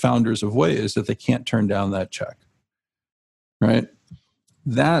for the founders of Waze that they can't turn down that check, right?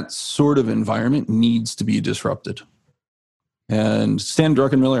 That sort of environment needs to be disrupted. And Stan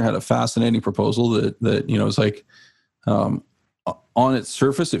Druckenmiller had a fascinating proposal that is like, on its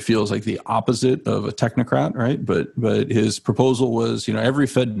surface, it feels like the opposite of a technocrat, right? But his proposal was, every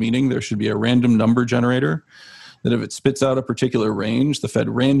Fed meeting, there should be a random number generator that if it spits out a particular range, the Fed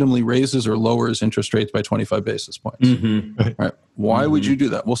randomly raises or lowers interest rates by 25 basis points. Mm-hmm. Right? Why would you do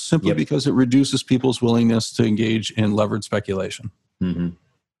that? Well, simply because it reduces people's willingness to engage in levered speculation. Mm-hmm.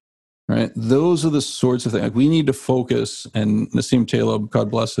 Right? Those are the sorts of things. Like we need to focus, and Nassim Taleb,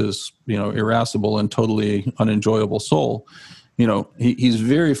 God bless his, irascible and totally unenjoyable soul, he's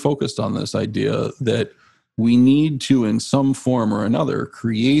very focused on this idea that we need to, in some form or another,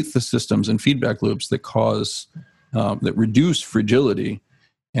 create the systems and feedback loops that cause, that reduce fragility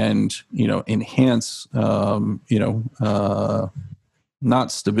and, enhance, not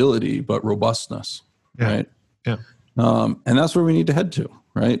stability, but robustness, right? Yeah. And that's where we need to head to,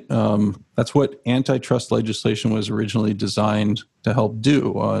 right? That's what antitrust legislation was originally designed to help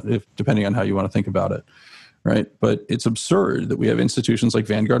do, depending on how you want to think about it. Right, but it's absurd that we have institutions like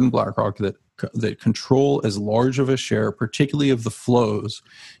Vanguard and BlackRock that control as large of a share, particularly of the flows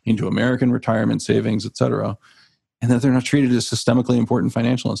into American retirement savings, et cetera, and that they're not treated as systemically important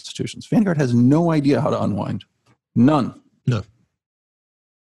financial institutions. Vanguard has no idea how to unwind, none. No.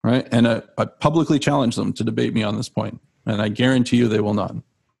 Right, and I publicly challenge them to debate me on this point, and I guarantee you they will not,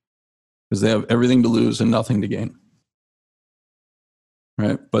 because they have everything to lose and nothing to gain.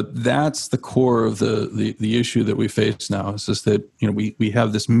 Right, but that's the core of the issue that we face now. Is just that we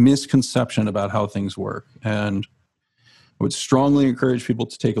have this misconception about how things work, and I would strongly encourage people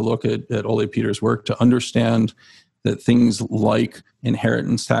to take a look at Ole Peters' work to understand that things like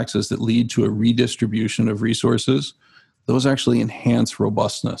inheritance taxes that lead to a redistribution of resources, those actually enhance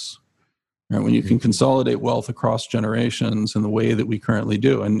robustness. right? When you can consolidate wealth across generations in the way that we currently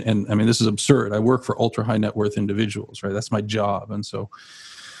do. And I mean, this is absurd. I work for ultra high net worth individuals, right? That's my job. And so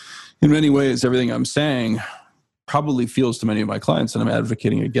in many ways, everything I'm saying probably feels to many of my clients that I'm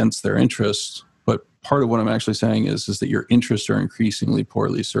advocating against their interests. But part of what I'm actually saying is that your interests are increasingly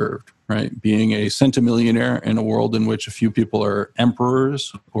poorly served, right? Being a centimillionaire in a world in which a few people are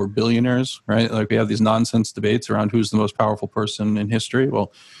emperors or billionaires, right? Like we have these nonsense debates around who's the most powerful person in history.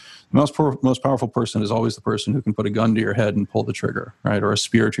 Well, the most powerful person is always the person who can put a gun to your head and pull the trigger, right? Or a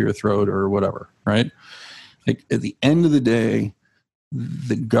spear to your throat or whatever, right? Like at the end of the day,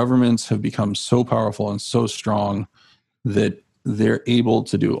 the governments have become so powerful and so strong that they're able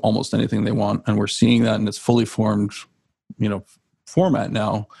to do almost anything they want. And we're seeing that in its fully formed, format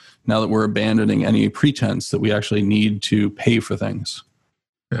now that we're abandoning any pretense that we actually need to pay for things.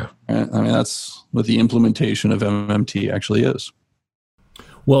 Yeah. Right? I mean, that's what the implementation of MMT actually is.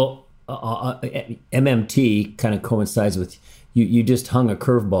 Well, MMT kind of coincides with you just hung a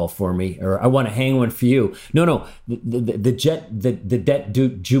curveball for me, or I want to hang one for you. No, the debt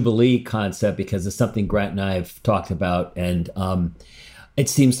jubilee concept, because it's something Grant and I have talked about, and it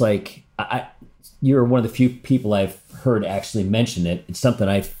seems like you're one of the few people I've heard actually mention it. It's something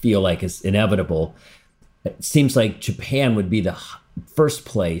I feel like is inevitable. It seems like Japan would be the first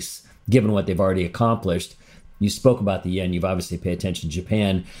place, given what they've already accomplished. You spoke about the yen. You've obviously paid attention to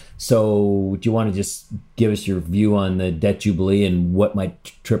Japan. So do you want to just give us your view on the debt jubilee and what might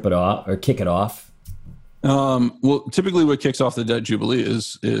trip it off or kick it off? Well, typically what kicks off the debt jubilee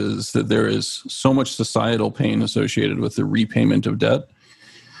is that there is so much societal pain associated with the repayment of debt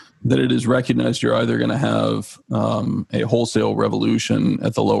that it is recognized you're either going to have a wholesale revolution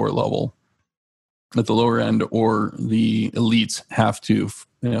at the lower level, at the lower end, or the elites have to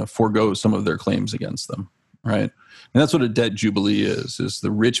forego some of their claims against them. Right. And that's what a debt jubilee is the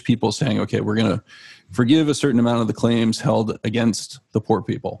rich people saying, okay, we're going to forgive a certain amount of the claims held against the poor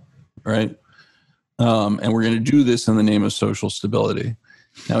people. Right. And we're going to do this in the name of social stability.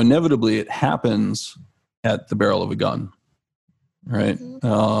 Now, inevitably, it happens at the barrel of a gun. Right.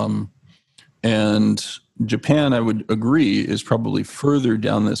 And Japan, I would agree, is probably further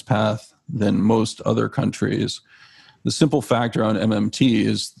down this path than most other countries. The simple fact around MMT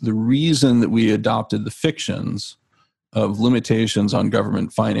is the reason that we adopted the fictions of limitations on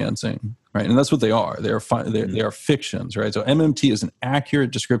government financing, right? And that's what they are. They are fictions, right? So MMT is an accurate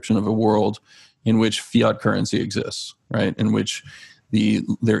description of a world in which fiat currency exists, right? In which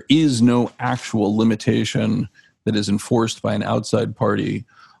there is no actual limitation that is enforced by an outside party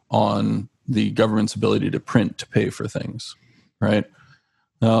on the government's ability to print to pay for things, right?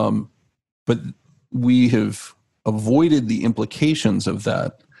 But we have avoided the implications of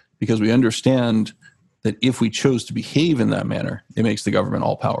that because we understand that if we chose to behave in that manner, it makes the government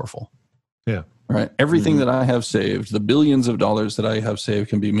all powerful. Yeah. Right. Everything that I have saved, the billions of dollars that I have saved,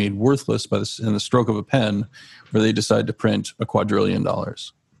 can be made worthless in the stroke of a pen, where they decide to print $1 quadrillion.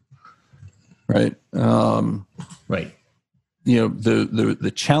 Right. Right.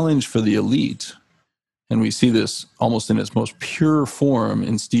 The challenge for the elite, and we see this almost in its most pure form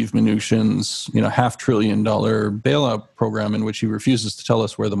in Steve Mnuchin's, $500 billion bailout program, in which he refuses to tell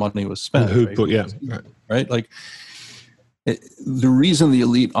us where the money was spent. Right. Like the reason the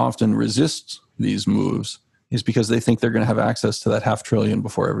elite often resists these moves is because they think they're going to have access to that $500 billion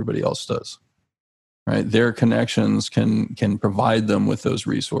before everybody else does. Right. Their connections can provide them with those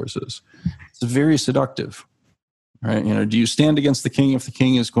resources. It's very seductive. Right? Do you stand against the king if the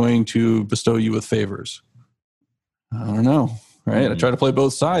king is going to bestow you with favors? I don't know. Right? Mm-hmm. I try to play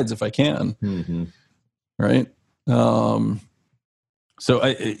both sides if I can. Mm-hmm. Right? So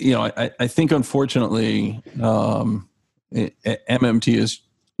I think unfortunately MMT is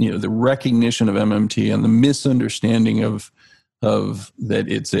the recognition of MMT and the misunderstanding of that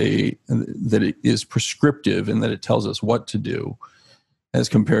it is prescriptive and that it tells us what to do as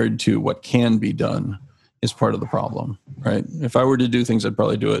compared to what can be done is part of the problem, right? If I were to do things, I'd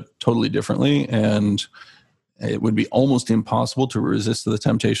probably do it totally differently, and it would be almost impossible to resist the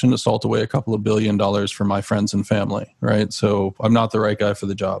temptation to salt away $2 billion for my friends and family, right? So I'm not the right guy for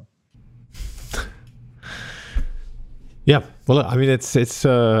the job. Yeah, well, I mean, it's.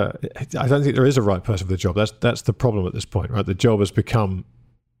 I don't think there is a right person for the job. That's the problem at this point, right? The job has become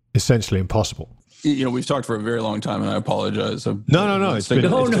essentially impossible. We've talked for a very long time, and I apologize. No. Don't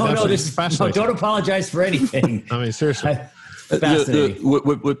apologize for anything. I mean, seriously. Fascinating.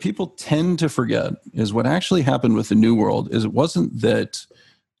 What people tend to forget is what actually happened with the New World is it wasn't that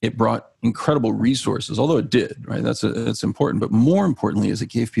it brought incredible resources, although it did, right? That's important. But more importantly is it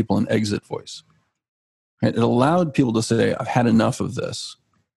gave people an exit voice. Right? It allowed people to say, I've had enough of this.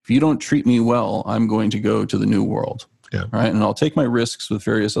 If you don't treat me well, I'm going to go to the New World. Yeah. Right. And I'll take my risks with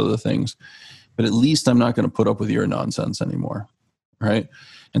various other things, but at least I'm not going to put up with your nonsense anymore. Right.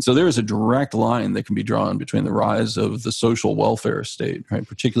 And so there is a direct line that can be drawn between the rise of the social welfare state, right,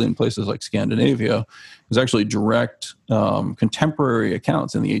 particularly in places like Scandinavia. There's actually direct contemporary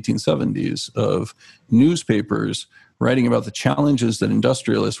accounts in the 1870s of newspapers writing about the challenges that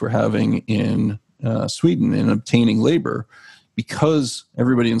industrialists were having in Sweden in obtaining labor, because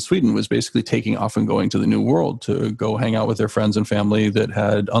everybody in Sweden was basically taking off and going to the New World to go hang out with their friends and family that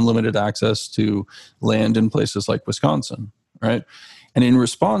had unlimited access to land in places like Wisconsin, right? And in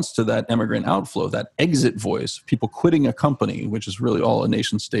response to that immigrant outflow, that exit voice, people quitting a company, which is really all a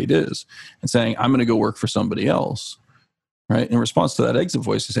nation state is, and saying, I'm going to go work for somebody else, right? In response to that exit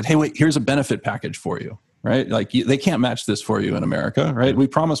voice, they said, hey, wait, here's a benefit package for you, right? Like they can't match this for you in America, right? We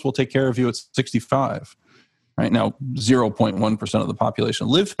promise we'll take care of you at 65. Right now, 0.1% of the population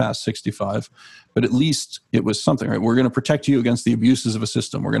lived past 65, but at least it was something, right? We're going to protect you against the abuses of a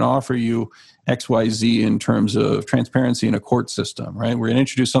system. We're going to offer you X, Y, Z in terms of transparency in a court system, right? We're going to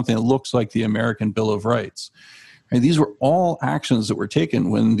introduce something that looks like the American Bill of Rights. Right? These were all actions that were taken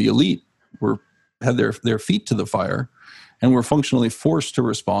when the elite had their feet to the fire and were functionally forced to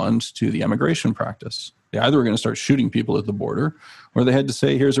respond to the emigration practice. They either were going to start shooting people at the border, or they had to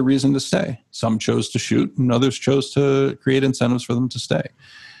say, here's a reason to stay. Some chose to shoot, and others chose to create incentives for them to stay.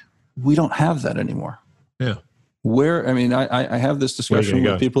 We don't have that anymore. Yeah. I have this discussion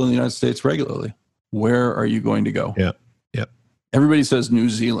with people in the United States regularly. Where are you going to go? Yeah. Yeah. Everybody says New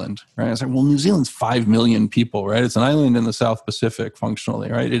Zealand, right? I was like, well, New Zealand's 5 million people, right? It's an island in the South Pacific, functionally,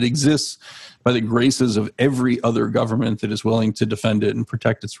 right? It exists by the graces of every other government that is willing to defend it and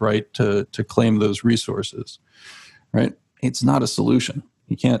protect its right to claim those resources, right? It's not a solution.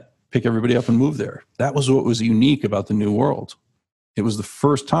 You can't pick everybody up and move there. That was what was unique about the New World. It was the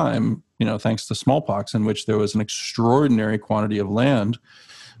first time, thanks to smallpox, in which there was an extraordinary quantity of land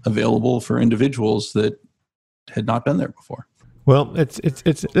available for individuals that had not been there before. Well, it's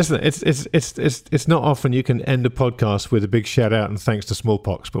not often you can end a podcast with a big shout out and thanks to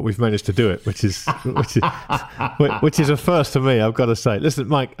smallpox, but we've managed to do it, which is a first for me, I've got to say. Listen,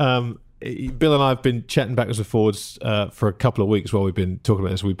 Mike, Bill and I have been chatting backwards and forwards for a couple of weeks while we've been talking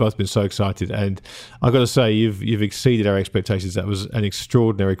about this. We've both been so excited, and I've got to say you've exceeded our expectations. That was an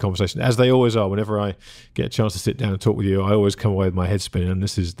extraordinary conversation, as they always are. Whenever I get a chance to sit down and talk with you, I always come away with my head spinning, and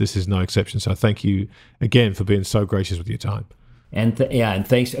this is no exception. So thank you again for being so gracious with your time. And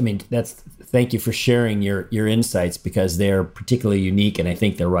thanks. Thank you for sharing your insights, because they're particularly unique, and I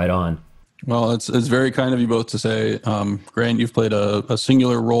think they're right on. Well, it's very kind of you both to say, Grant, you've played a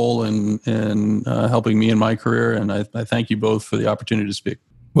singular role in helping me in my career, and I thank you both for the opportunity to speak.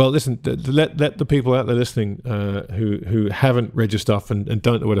 Well, listen, let the people out there listening who haven't read your stuff and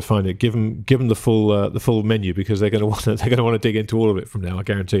don't know where to find it, give them the full menu, because they're going to want to dig into all of it from now. I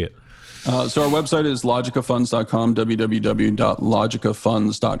guarantee it. So our website is logicafunds.com,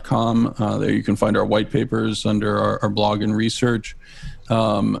 www.logicafunds.com. There you can find our white papers under our blog and research.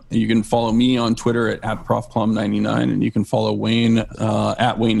 You can follow me on Twitter at @ProfPlum99, and you can follow Wayne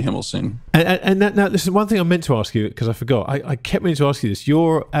at Wayne Himmelsing. And now, this is one thing I meant to ask you, because I forgot. I kept meaning to ask you this.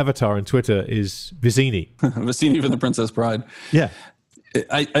 Your avatar on Twitter is Vizzini. Vizzini from The Princess Bride. Yeah.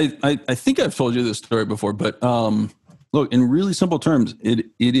 I think I've told you this story before, but look, in really simple terms,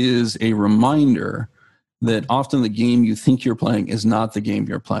 it is a reminder that often the game you think you're playing is not the game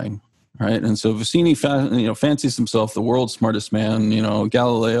you're playing, right? And so Vizzini fancies himself the world's smartest man.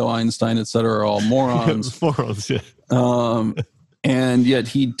 Galileo, Einstein, et cetera, are all morons. Morons, yeah. And yet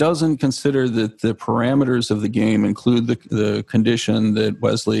he doesn't consider that the parameters of the game include the condition that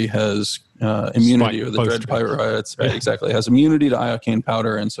Wesley has immunity, Spike or the Dread Pirate Riots, right? Exactly, has immunity to iocane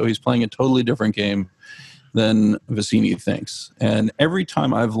powder, and so he's playing a totally different game than Vizzini thinks. And every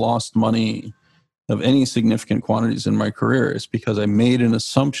time I've lost money of any significant quantities in my career, it's because I made an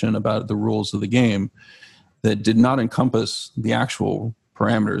assumption about the rules of the game that did not encompass the actual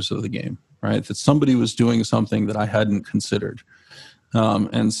parameters of the game, right? That somebody was doing something that I hadn't considered.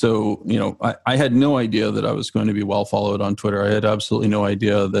 And so, I had no idea that I was going to be well followed on Twitter. I had absolutely no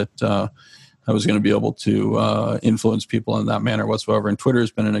idea that I was going to be able to influence people in that manner whatsoever. And Twitter has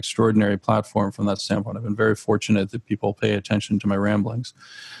been an extraordinary platform from that standpoint. I've been very fortunate that people pay attention to my ramblings.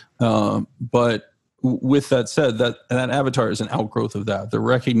 But with that said, that avatar is an outgrowth of that. The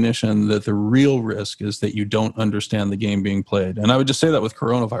recognition that the real risk is that you don't understand the game being played. And I would just say that with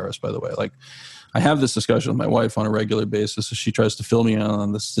coronavirus, by the way. Like, I have this discussion with my wife on a regular basis as she tries to fill me in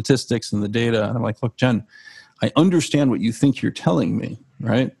on the statistics and the data. And I'm like, look, Jen, I understand what you think you're telling me,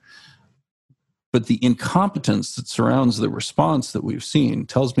 right? But the incompetence that surrounds the response that we've seen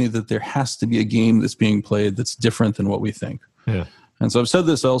tells me that there has to be a game that's being played that's different than what we think. Yeah. And so I've said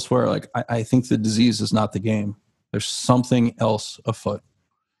this elsewhere, like, I think the disease is not the game. There's something else afoot.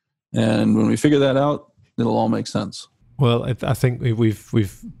 And when we figure that out, it'll all make sense. Well, I think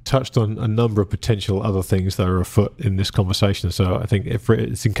we've touched on a number of potential other things that are afoot in this conversation. So I think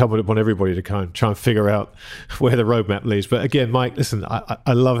it's incumbent upon everybody to kind of try and figure out where the roadmap leads. But again, Mike, listen,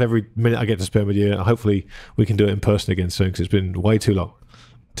 I love every minute I get to spend with you. Hopefully we can do it in person again soon, because it's been way too long.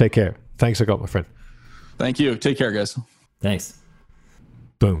 Take care. Thanks a lot, my friend. Thank you. Take care, guys. Thanks.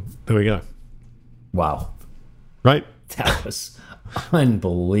 Boom. There we go. Wow. Right? That was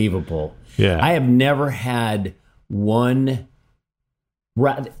unbelievable. Yeah. I have never had one.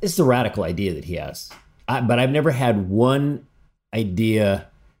 It's a radical idea that he has, but I've never had one idea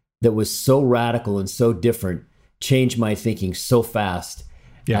that was so radical and so different, change my thinking so fast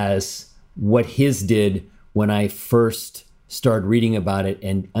as what his did when I first started reading about it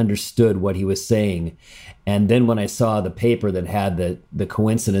and understood what he was saying. And then when I saw the paper that had the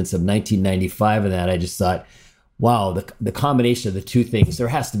coincidence of 1995 and that, I just thought, wow, the combination of the two things, there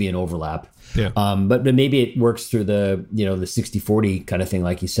has to be an overlap. Yeah. But maybe it works through the 60-40 kind of thing,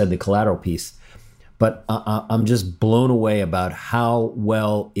 like you said, the collateral piece. But I'm just blown away about how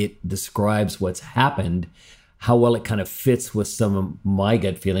well it describes what's happened, how well it kind of fits with some of my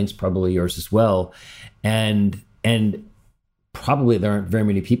gut feelings, probably yours as well. And probably there aren't very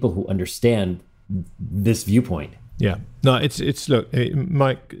many people who understand this viewpoint. Yeah, no, it's look,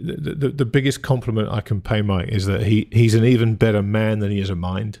 Mike, the biggest compliment I can pay Mike is that he's an even better man than he is a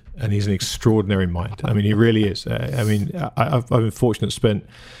mind, and he's an extraordinary mind. I mean, he really is. I've been fortunate to spend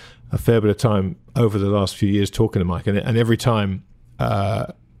a fair bit of time over the last few years talking to Mike, and every time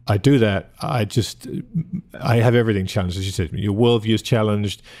I do that, I have everything challenged, as you said. Your worldview is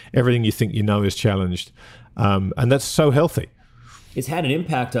challenged, everything you think you know is challenged, and that's so healthy. It's had an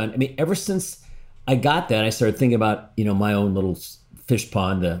impact on, ever since I got that, I started thinking about, my own little fish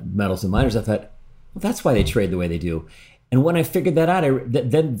pond, the metals and miners. I thought, well, that's why they trade the way they do. And when I figured that out,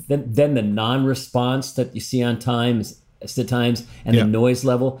 then the non-response that you see on times and the noise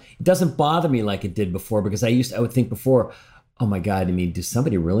level, it doesn't bother me like it did before, because I would think before, oh my God, does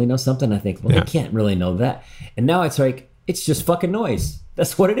somebody really know something? I think, well, they can't really know that. And now it's like, it's just fucking noise.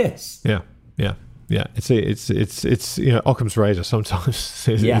 That's what it is. Yeah. Yeah, it's Occam's razor sometimes.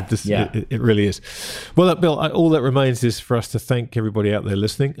 It really is. Well, look, Bill, all that remains is for us to thank everybody out there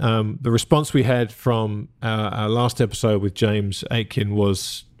listening. The response we had from our last episode with James Aitken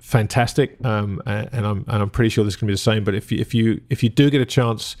was fantastic, and I'm pretty sure this is going to be the same. But if you do get a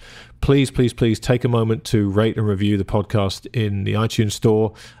chance, please take a moment to rate and review the podcast in the iTunes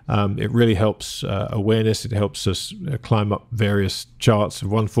store. It really helps awareness. It helps us climb up various charts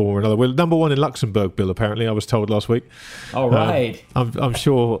of one form or another. We're number one in Luxembourg, Bill, apparently, I was told last week. All right. I'm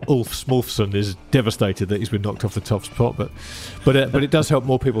sure Ulf Smolfson is devastated that he's been knocked off the top spot, but it does help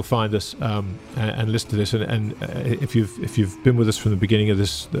more people find us and listen to this. And if you've been with us from the beginning of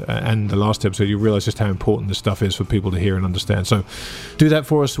this and the last episode, you realize just how important this stuff is for people to hear and understand. So do that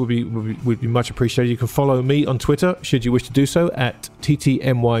for us. Would be much appreciated. You can follow me on Twitter, should you wish to do so, at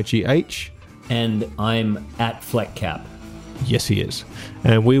TTMYGH. And I'm at FleckCap. Yes, he is.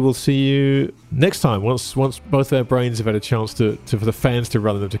 And we will see you next time, once both our brains have had a chance for the fans to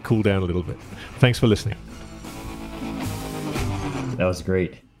run them to cool down a little bit. Thanks for listening. That was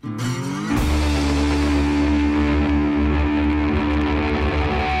great.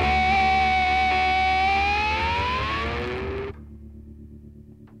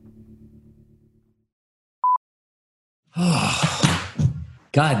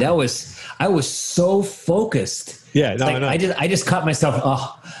 God, I was so focused. Yeah, no, I know. I just caught myself.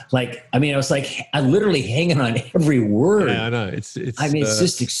 I was literally hanging on every word. Yeah, I know. It's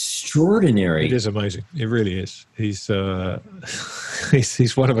just extraordinary. It is amazing. It really is. He's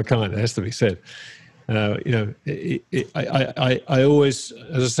he's one of a kind. It has to be said. I always,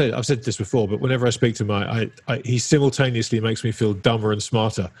 as I said, I've said this before, but whenever I speak to him, he simultaneously makes me feel dumber and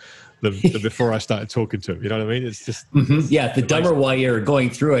smarter than before I started talking to him. You know what I mean? It's just the dumber while you're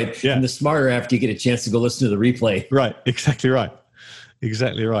going through it, and the smarter after you get a chance to go listen to the replay. Right, exactly right.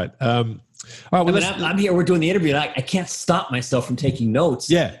 All right, well, I'm here. We're doing the interview. And I can't stop myself from taking notes.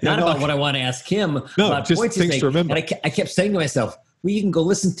 Not about what I want to ask him. About just points things to remember. And I kept saying to myself, well, you can go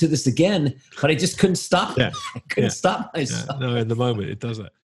listen to this again, but I just couldn't stop. I couldn't stop myself. No, in the moment, it does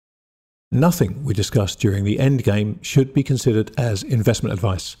that. Nothing we discuss during the endgame should be considered as investment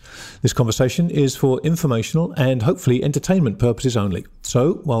advice. This conversation is for informational and hopefully entertainment purposes only.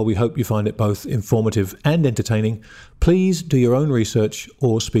 So, while we hope you find it both informative and entertaining, please do your own research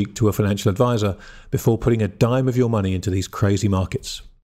or speak to a financial advisor before putting a dime of your money into these crazy markets.